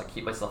more to just like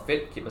keep myself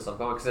fit, keep myself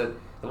going. Cause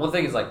the one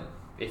thing is like,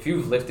 if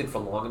you've lifted for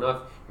long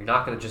enough, you're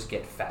not gonna just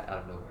get fat out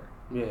of nowhere.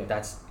 Yeah.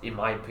 That's, in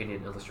my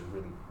opinion, unless you're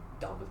really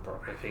done with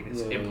programming,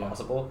 it's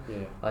impossible.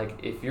 Yeah. Like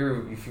if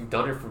you've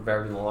done it for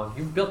very long,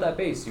 you've built that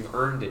base, you've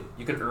earned it.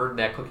 You can earn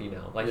that cookie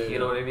now. Like you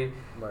know what I mean?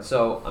 Right.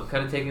 So I'm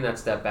kind of taking that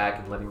step back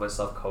and letting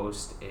myself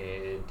coast,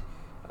 and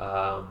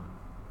I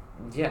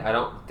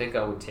don't think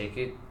I would take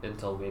it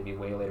until maybe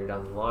way later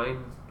down the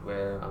line,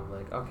 where I'm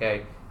like,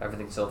 okay,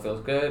 everything still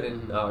feels good,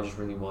 and now I just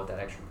really want that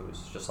extra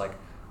boost. Just like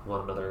I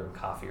want another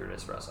coffee or an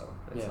espresso.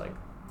 It's like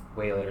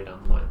way later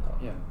down the line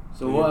though. Yeah.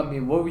 So what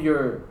were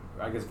your,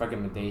 I guess,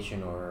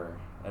 recommendation or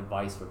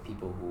advice for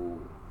people who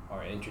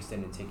are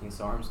interested in taking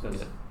SARMs?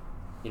 Because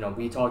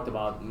we talked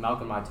about,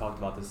 Malcolm and I talked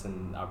about this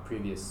in our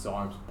previous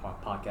SARMs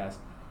podcast.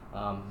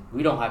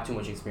 We don't have too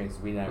much experience.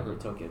 We never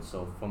took it.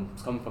 So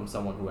coming from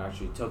someone who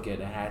actually took it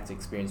and had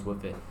experience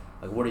with it,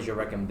 like what is your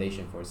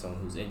recommendation for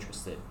someone who's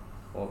interested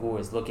or who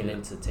is looking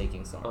into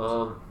taking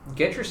SARMs?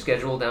 Get your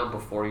schedule down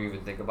before you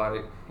even think about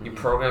it. Your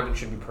programming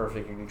should be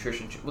perfect. Your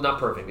nutrition should, not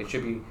perfect. It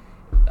should be,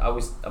 I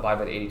always abide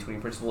by the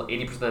 80-20 principle.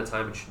 80% of the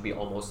time, it should be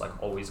almost like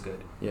always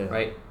good. Yeah.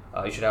 Right?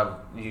 You should have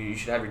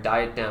your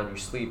diet down, your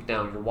sleep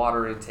down, your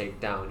water intake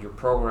down, your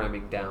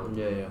programming down.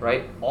 Yeah.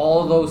 Right?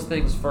 All those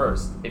things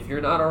first. If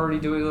you're not already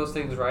doing those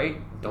things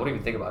right, don't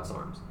even think about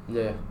SARMs.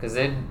 Yeah. Because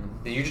then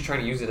you're just trying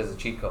to use it as a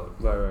cheat code.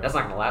 Right. That's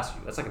not going to last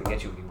you. That's not going to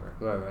get you anywhere.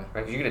 Right.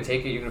 Because you're going to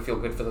take it, you're going to feel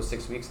good for those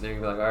 6 weeks, and then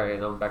you're going to be like, all right,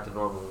 now I'm back to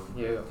normal.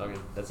 Yeah.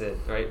 That's it.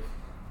 Right?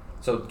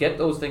 So get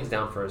those things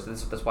down first.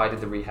 That's why I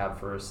did the rehab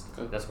first.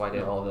 That's why I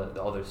did all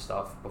the other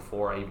stuff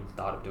before I even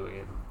thought of doing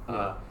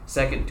it.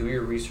 Second, do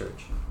your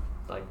research.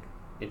 Like,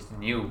 it's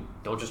new.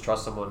 Don't just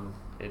trust someone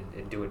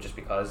and do it just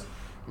because.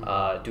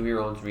 Do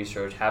your own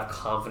research. Have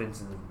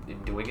confidence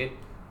in doing it.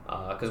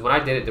 Because when I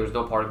did it, there was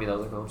no part of me that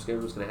was like, oh, I'm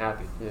scared what's going to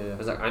happen. Yeah. I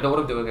was like, I know what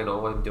I'm doing. I know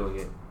why I'm doing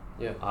it.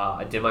 Yeah.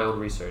 I did my own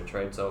research,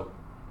 right? So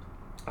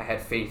I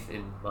had faith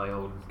in my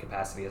own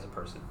capacity as a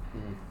person.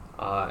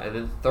 And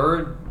then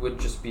third would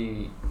just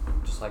be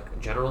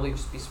generally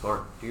just be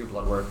smart. Do your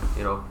blood work,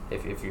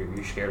 if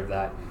you're scared of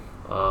that.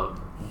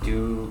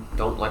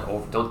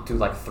 Don't do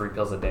like 3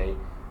 pills a day,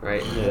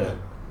 right? Yeah.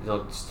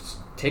 Just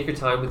take your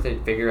time with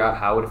it, figure out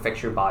how it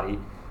affects your body,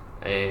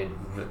 and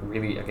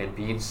really, again,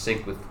 be in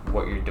sync with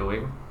what you're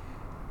doing,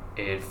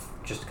 and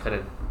just kind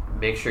of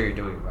make sure you're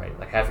doing it right.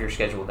 Like, have your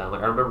schedule down.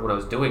 Like, I remember when I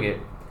was doing it,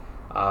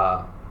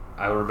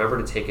 I would remember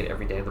to take it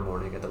every day in the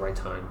morning at the right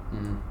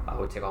time. I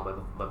would take all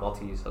my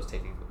multis. I was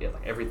taking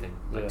like everything,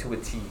 to a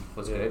T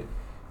was good.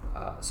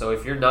 So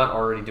if you're not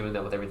already doing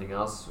that with everything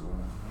else,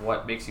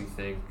 what makes you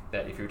think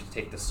that if you were to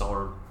take the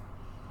SARM,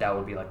 that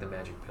would be like the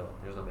magic pill?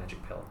 There's no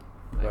magic pill.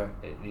 Like,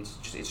 it's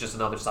just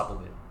another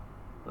supplement.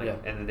 Like,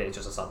 end of the day, it's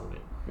just a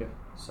supplement. Yeah.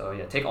 So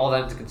take all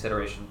that into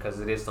consideration, because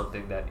it is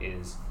something that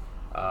is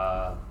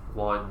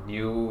one,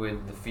 new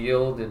in the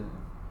field, and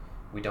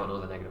we don't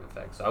know the negative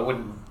effects. So I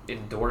wouldn't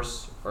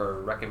endorse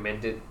or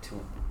recommend it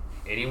to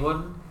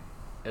anyone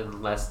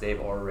unless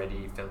they've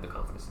already found the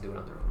confidence to do it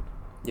on their own.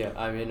 Yeah,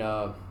 I mean,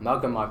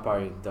 Malcolm and I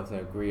probably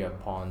definitely agree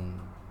upon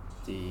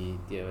the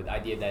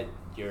idea that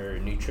your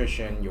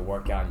nutrition, your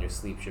workout, and your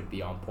sleep should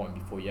be on point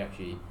before you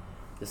actually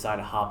decide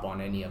to hop on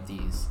any of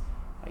these,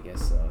 I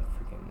guess,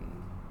 freaking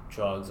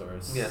drugs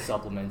or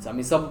supplements. I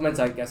mean, supplements,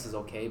 I guess, is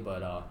okay,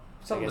 but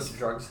Supplements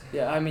drugs.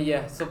 Yeah, I mean,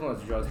 yeah,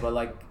 supplements drugs, but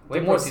like Whey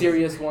the more protein's-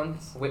 serious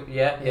ones.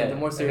 Yeah. The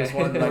more serious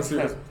ones,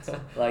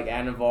 like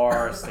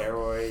Anavar,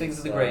 steroids. Things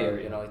in the gray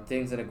area. You know,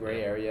 things in a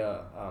gray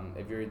area.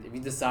 If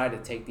you decide to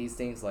take these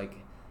things, like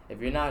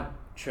if you're not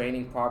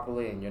training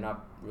properly and you're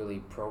not really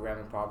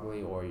programming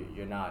properly, or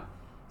you're not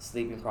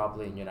sleeping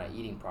properly and you're not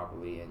eating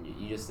properly, and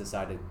you just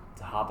decided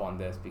to hop on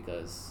this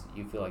because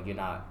you feel like you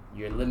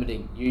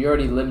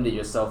already limited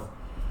yourself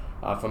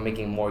from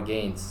making more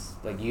gains.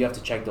 Like you have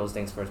to check those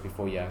things first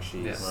before you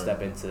actually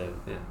step into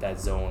that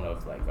zone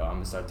of like, I'm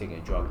gonna start taking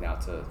a drug now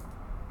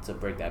to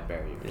break that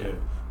barrier. Yeah.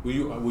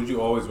 Would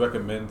you always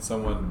recommend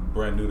someone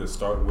brand new to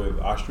start with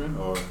Ostrin,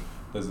 or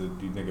do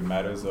you think it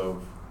matters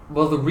of?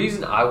 Well, the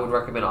reason I would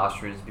recommend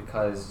Ostrin is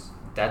because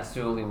that's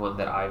the only one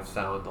that I've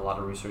found a lot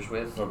of research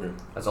with. Okay.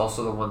 That's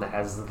also the one that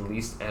has the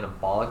least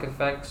anabolic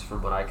effects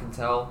from what I can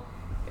tell,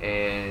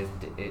 and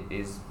it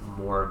is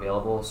more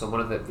available. So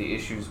one of the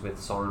issues with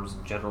SARMs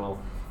in general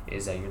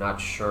is that you're not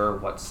sure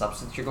what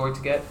substance you're going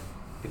to get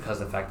because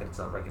of the fact that it's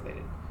not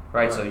regulated.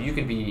 Right? So you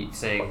could be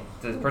saying,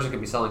 the person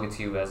could be selling it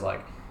to you as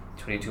like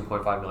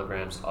 22.5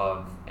 milligrams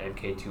of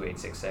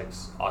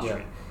MK2866 Ostrin.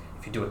 Yeah.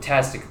 If you do a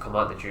test, it could come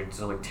out that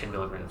there's only 10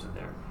 milligrams in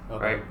there.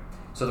 Okay. Right?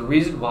 So the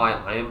reason why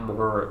I am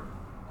more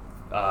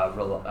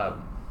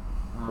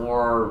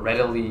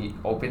readily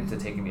open to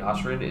taking the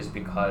Ostrin is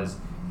because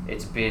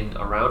it's been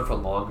around for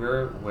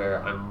longer,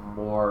 where I'm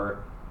more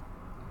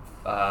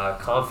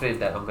confident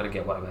that I'm going to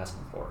get what I'm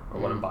asking for or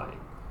what I'm buying.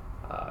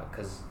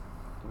 Because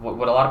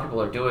what a lot of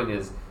people are doing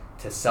is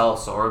to sell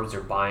SARMs,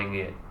 they're buying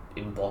it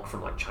in bulk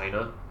from like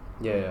China.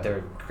 Yeah.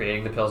 They're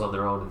creating the pills on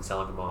their own and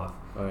selling them off.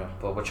 Oh yeah.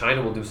 But what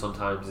China will do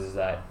sometimes is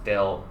that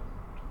they'll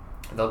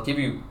give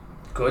you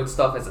good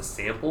stuff as a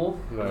sample,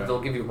 but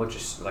they'll give you a bunch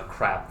of like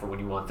crap for when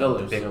you want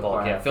the big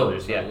bulk. Yeah,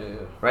 fillers. Yeah.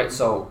 Right.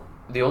 So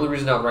the only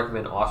reason I would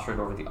recommend Ostrin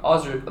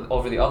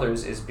over the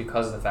others is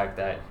because of the fact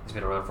that it's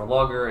been around for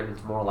longer, and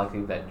it's more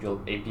likely that you'll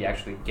be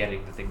actually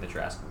getting the thing that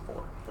you're asking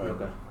for.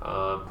 Okay.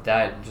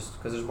 That just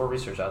because there's more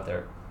research out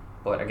there,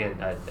 but again,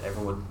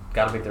 everyone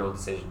got to make their own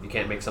decision. You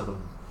can't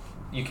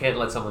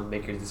let someone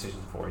make your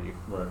decisions for you.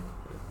 Right.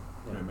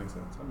 Yeah, it makes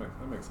sense.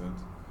 That makes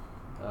sense.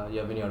 You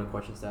have any other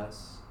questions to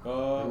ask?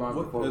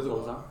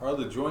 Are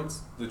the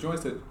joints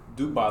that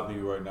do bother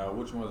you right now?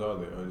 Which ones are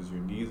they? Is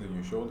your knees and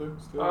your shoulder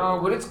still?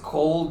 When it's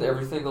cold,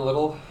 everything a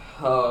little,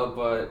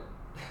 but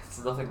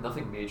it's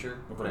nothing major.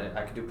 Okay.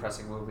 I can do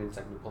pressing movements.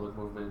 I can do pulling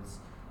movements.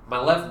 My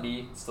left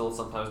knee still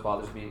sometimes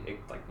bothers me. It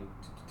like to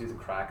do the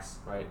cracks,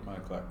 right? My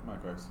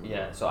cracks too.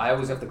 Yeah, so I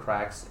always have the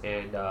cracks,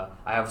 and I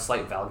have a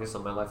slight valgus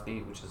on my left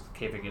knee, which is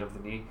caving in of the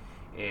knee.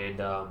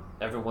 And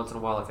every once in a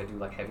while, if I do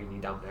like heavy knee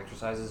down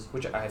exercises,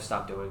 which I have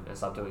stopped doing, I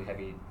stopped doing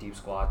heavy deep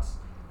squats.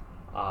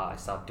 I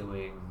stopped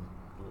doing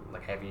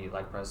like heavy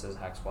leg presses,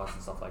 hack squats,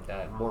 and stuff like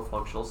that. More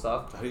functional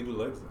stuff. How do you do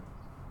legs then?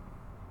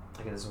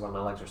 Again, this is why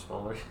my legs are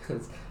smaller.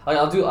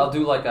 I'll do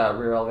like a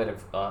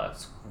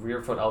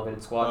rear foot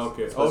elevated squats.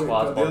 Okay. Squats,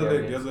 the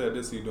other day I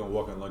did see you doing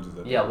walking lunges.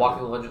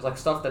 Walking lunges, like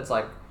stuff that's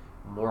like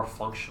more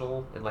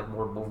functional and like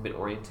more movement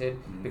oriented.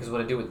 Mm-hmm. Because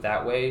when I do it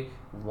that way,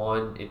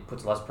 one, it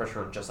puts less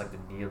pressure on just like the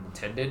knee and the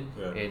tendon,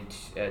 and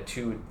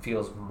two, it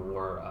feels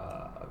more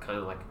kind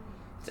of like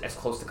as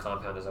close to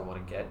compound as I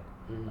want to get.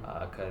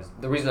 Because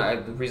the reason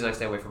I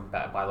stay away from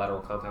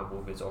bilateral compound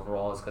movements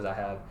overall is because I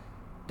have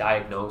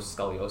diagnosed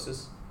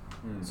scoliosis.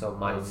 So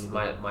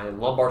my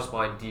lumbar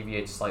spine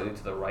deviates slightly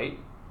to the right.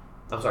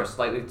 I'm sorry,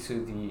 slightly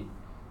to the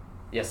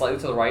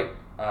right.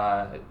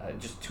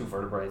 Just two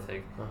vertebrae, I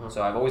think.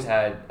 So I've always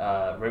had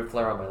rib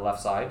flare on my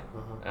left side,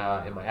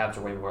 and my abs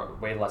are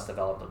way less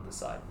developed on this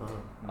side.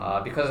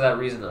 Because of that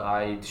reason,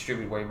 I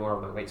distribute way more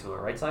of my weight to my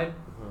right side.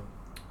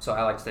 So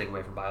I like staying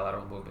away from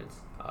bilateral movements.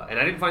 And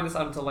I didn't find this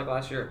out until like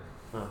last year.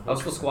 I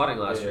was still squatting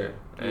last year,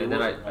 and then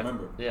I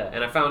remember. Yeah,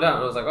 and I found out,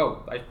 and I was like,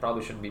 oh, I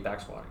probably shouldn't be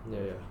back squatting.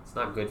 Yeah. It's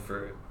not good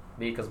for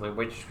me because my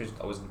weight distribution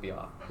is always going to be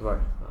off. Right.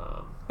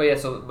 But yeah,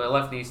 so my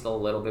left knee still a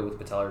little bit with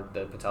the patellar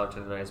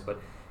tendonitis, but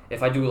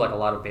if I do like a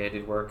lot of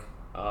banded work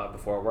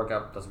before a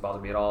workout, it doesn't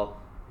bother me at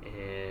all,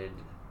 and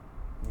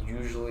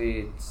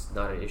usually it's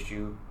not an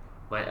issue.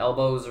 My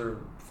elbows are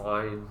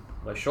fine.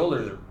 My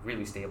shoulders are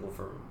really stable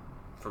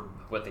from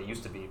what they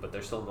used to be, but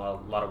there's still a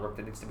lot of work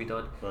that needs to be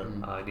done. Right.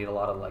 I need a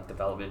lot of like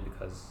development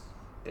because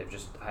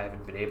I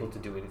haven't been able to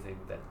do anything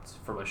that's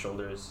for my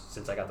shoulders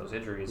since I got those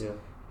injuries,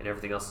 and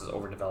everything else is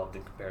overdeveloped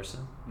in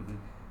comparison.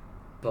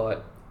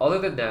 But other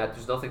than that,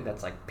 there's nothing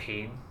that's like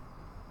pain,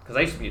 because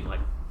I used to be in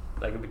like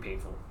it would be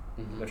painful.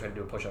 I try to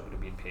do a push-up and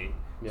it'd be in pain.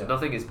 So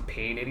nothing is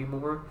pain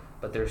anymore,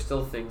 but there's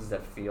still things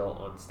that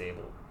feel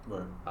unstable.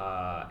 Right.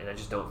 And I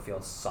just don't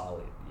feel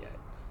solid yet.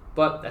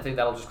 But I think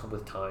that'll just come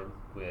with time,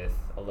 with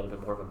a little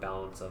bit more of a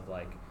balance of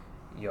like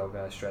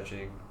yoga,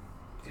 stretching,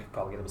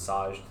 probably get a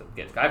massage.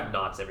 I have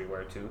knots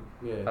everywhere too.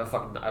 Yeah.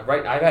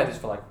 I've had this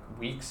for like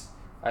weeks.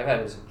 I've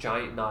had this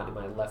giant knot in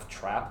my left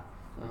trap,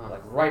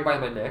 like right by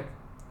my neck.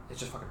 It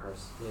just fucking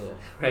hurts. Yeah.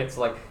 Right.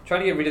 So like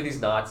trying to get rid of these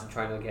knots and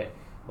trying to get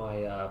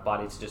my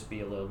body to just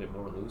be a little bit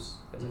more loose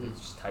because it's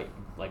just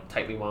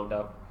tightly wound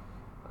up.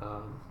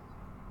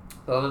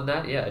 But other than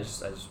that, I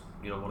just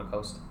want to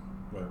coast.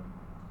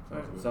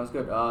 Right. Sounds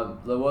good.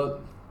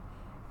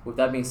 With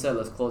that being said,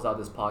 let's close out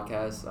this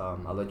podcast.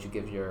 I'll let you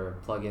give your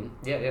plug-in.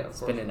 Yeah.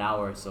 It's been an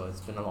hour, so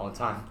it's been a long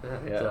time.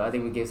 Yeah. So I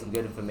think we gave some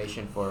good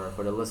information for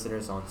the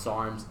listeners on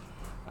SARMs,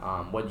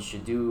 what you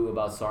should do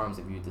about SARMs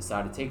if you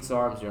decide to take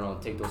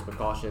SARMs. Take those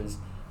precautions.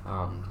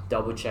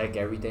 Double check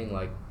everything,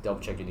 like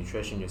double check your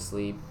nutrition, your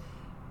sleep,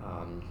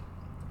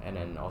 and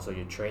then also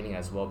your training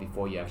as well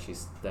before you actually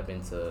step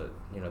into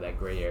that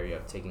gray area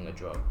of taking a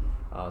drug.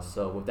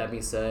 So with that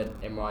being said,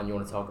 Imran, you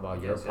want to talk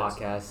about your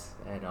podcast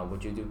and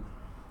what you do?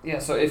 Yeah,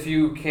 so if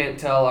you can't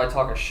tell, I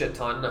talk a shit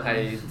ton.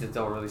 I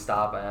don't really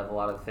stop. I have a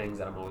lot of things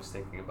that I'm always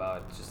thinking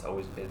about. It's just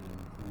always been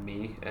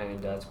me,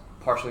 and that's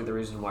partially the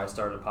reason why I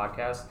started a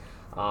podcast.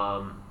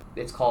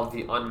 It's called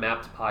The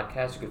Unmapped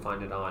Podcast. You can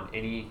find it on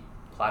any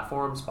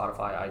platform,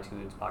 Spotify,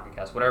 iTunes, Pocket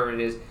Cast, whatever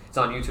it is. It's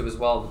on YouTube as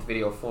well with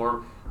video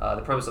form.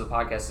 The premise of the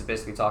podcast is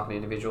basically talking to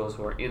individuals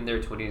who are in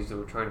their 20s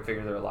who are trying to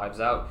figure their lives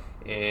out,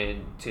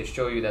 and to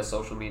show you that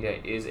social media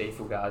is a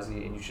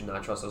fugazi and you should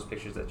not trust those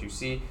pictures that you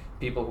see.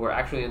 People who are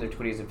actually in their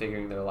 20s and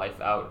figuring their life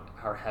out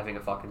are having a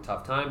fucking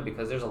tough time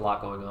because there's a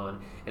lot going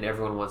on and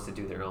everyone wants to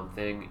do their own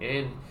thing,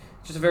 and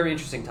it's just a very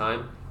interesting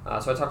time.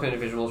 So I talk to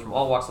individuals from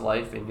all walks of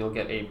life, and you'll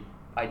get a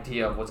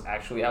idea of what's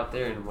actually out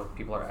there and what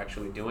people are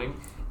actually doing.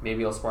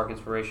 Maybe it'll spark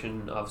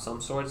inspiration of some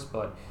sorts,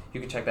 but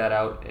you can check that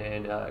out.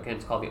 And again,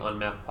 it's called The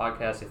Unmapped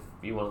Podcast if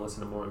you want to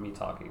listen to more of me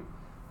talking.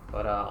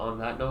 But on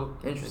that note,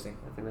 interesting.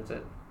 I think that's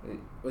it.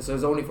 So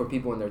it's only for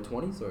people in their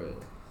 20s, or?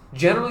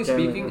 Generally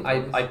speaking,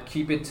 I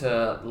keep it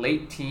to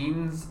late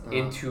teens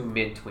into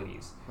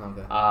mid-20s.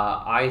 Okay.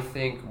 I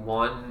think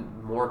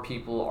more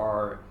people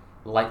are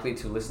likely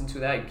to listen to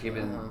that,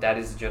 given that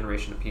is the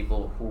generation of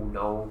people who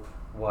know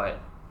what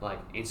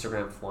like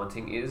Instagram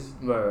flaunting is.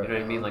 Right. You know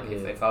what I mean? Like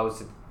if I was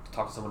to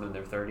talk to someone in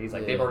their 30s,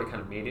 like they've already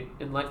kind of made it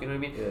in life. You know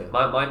what I mean? Yeah.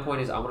 My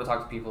point is I want to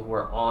talk to people who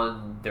are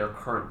on their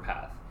current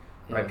path,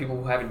 right? People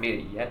who haven't made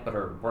it yet but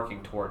are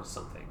working towards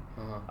something.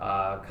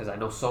 Because I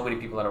know so many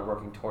people that are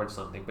working towards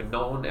something, but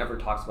no one ever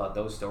talks about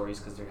those stories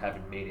because they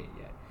haven't made it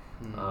yet.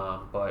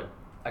 But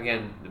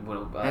again,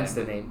 hence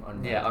the name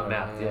Unmapped. Yeah,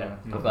 Unmapped. Yeah.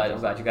 I'm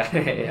glad you got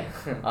it.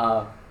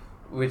 Yeah.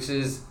 Which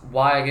is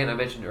why, again, I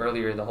mentioned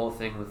earlier the whole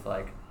thing with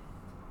like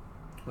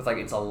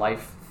it's a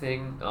life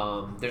thing.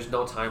 There's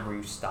no time where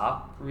you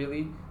stop,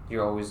 really.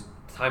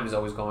 Time is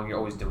always going. You're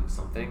always doing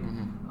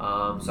something.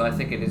 So I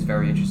think it is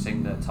very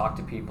interesting to talk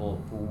to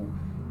people who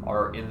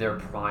are in their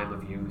prime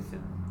of youth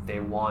and they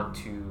want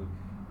to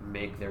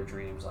make their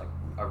dreams like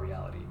a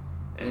reality.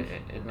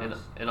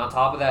 And on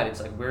top of that,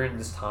 it's like we're in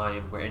this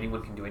time where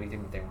anyone can do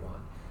anything that they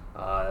want.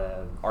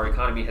 Our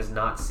economy has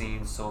not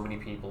seen so many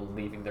people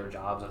leaving their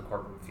jobs on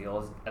corporate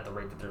fields at the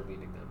rate that they're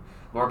leaving them.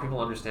 More people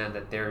understand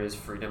that there is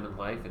freedom in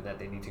life and that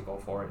they need to go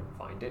for it and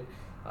find it,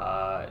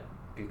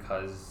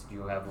 because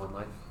you have one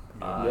life.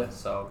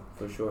 So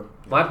for sure.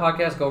 My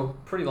podcasts go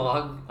pretty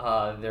long.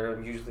 They're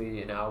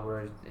usually an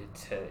hour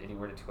to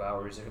anywhere to 2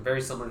 hours. They're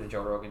very similar to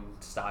Joe Rogan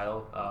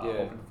style,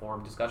 open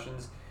forum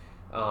discussions.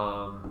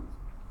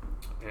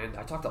 And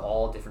I talk to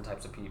all different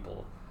types of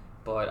people,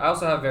 but I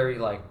also have very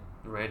like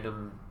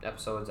random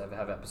episodes. I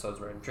have episodes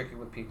where I'm drinking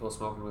with people,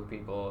 smoking with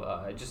people,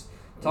 just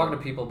talking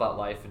to people about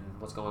life and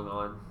what's going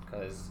on,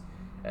 because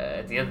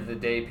at the end of the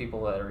day,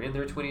 people that are in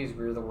their 20s,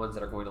 we're the ones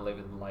that are going to live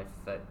in the life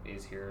that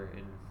is here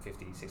in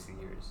 50, 60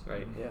 years,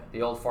 right? Yeah.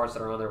 The old farts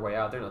that are on their way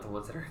out, they're not the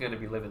ones that are going to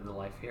be living the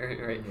life here,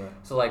 right?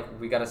 So like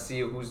we got to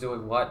see who's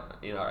doing what,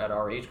 at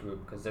our age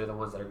group, because they're the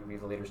ones that are going to be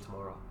the leaders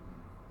tomorrow.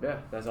 Yeah,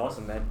 that's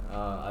awesome, man.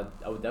 I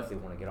would definitely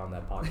want to get on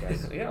that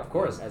podcast. Yeah, of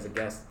course. As a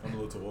guest. I'm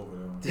a little too old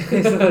now.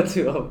 He's a little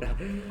too old now.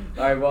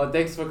 All right, well,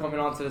 thanks for coming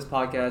on to this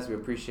podcast. We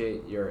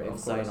appreciate your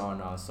insight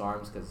on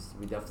SARMs, because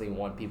we definitely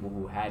want people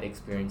who had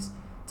experience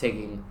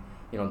taking,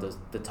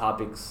 the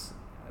topics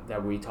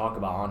that we talk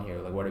about on here,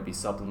 like whether it be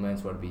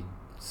supplements, whether it be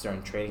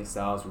certain training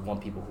styles. We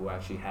want people who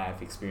actually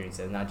have experience,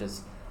 and not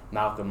just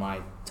Malcolm and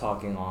I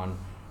talking on,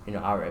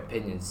 our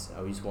opinions.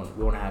 We want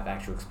to have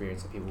actual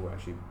experience of people who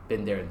actually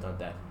been there and done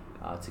that.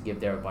 To give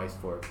their advice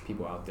for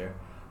people out there.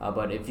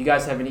 But if you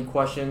guys have any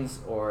questions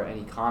or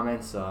any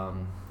comments,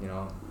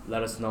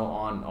 let us know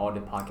on all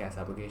the podcast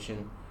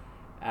application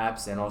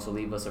apps, and also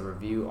leave us a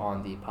review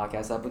on the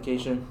podcast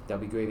application. That'd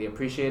be greatly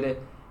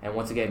appreciated. And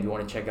once again, if you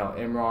want to check out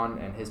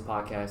Imran and his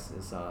podcast,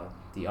 is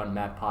the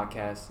Unmapped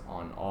Podcast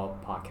on all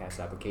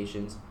podcast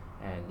applications.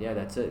 And yeah,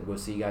 that's it. We'll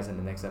see you guys in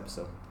the next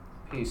episode.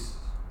 Peace.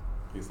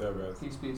 Peace out, guys. Peace.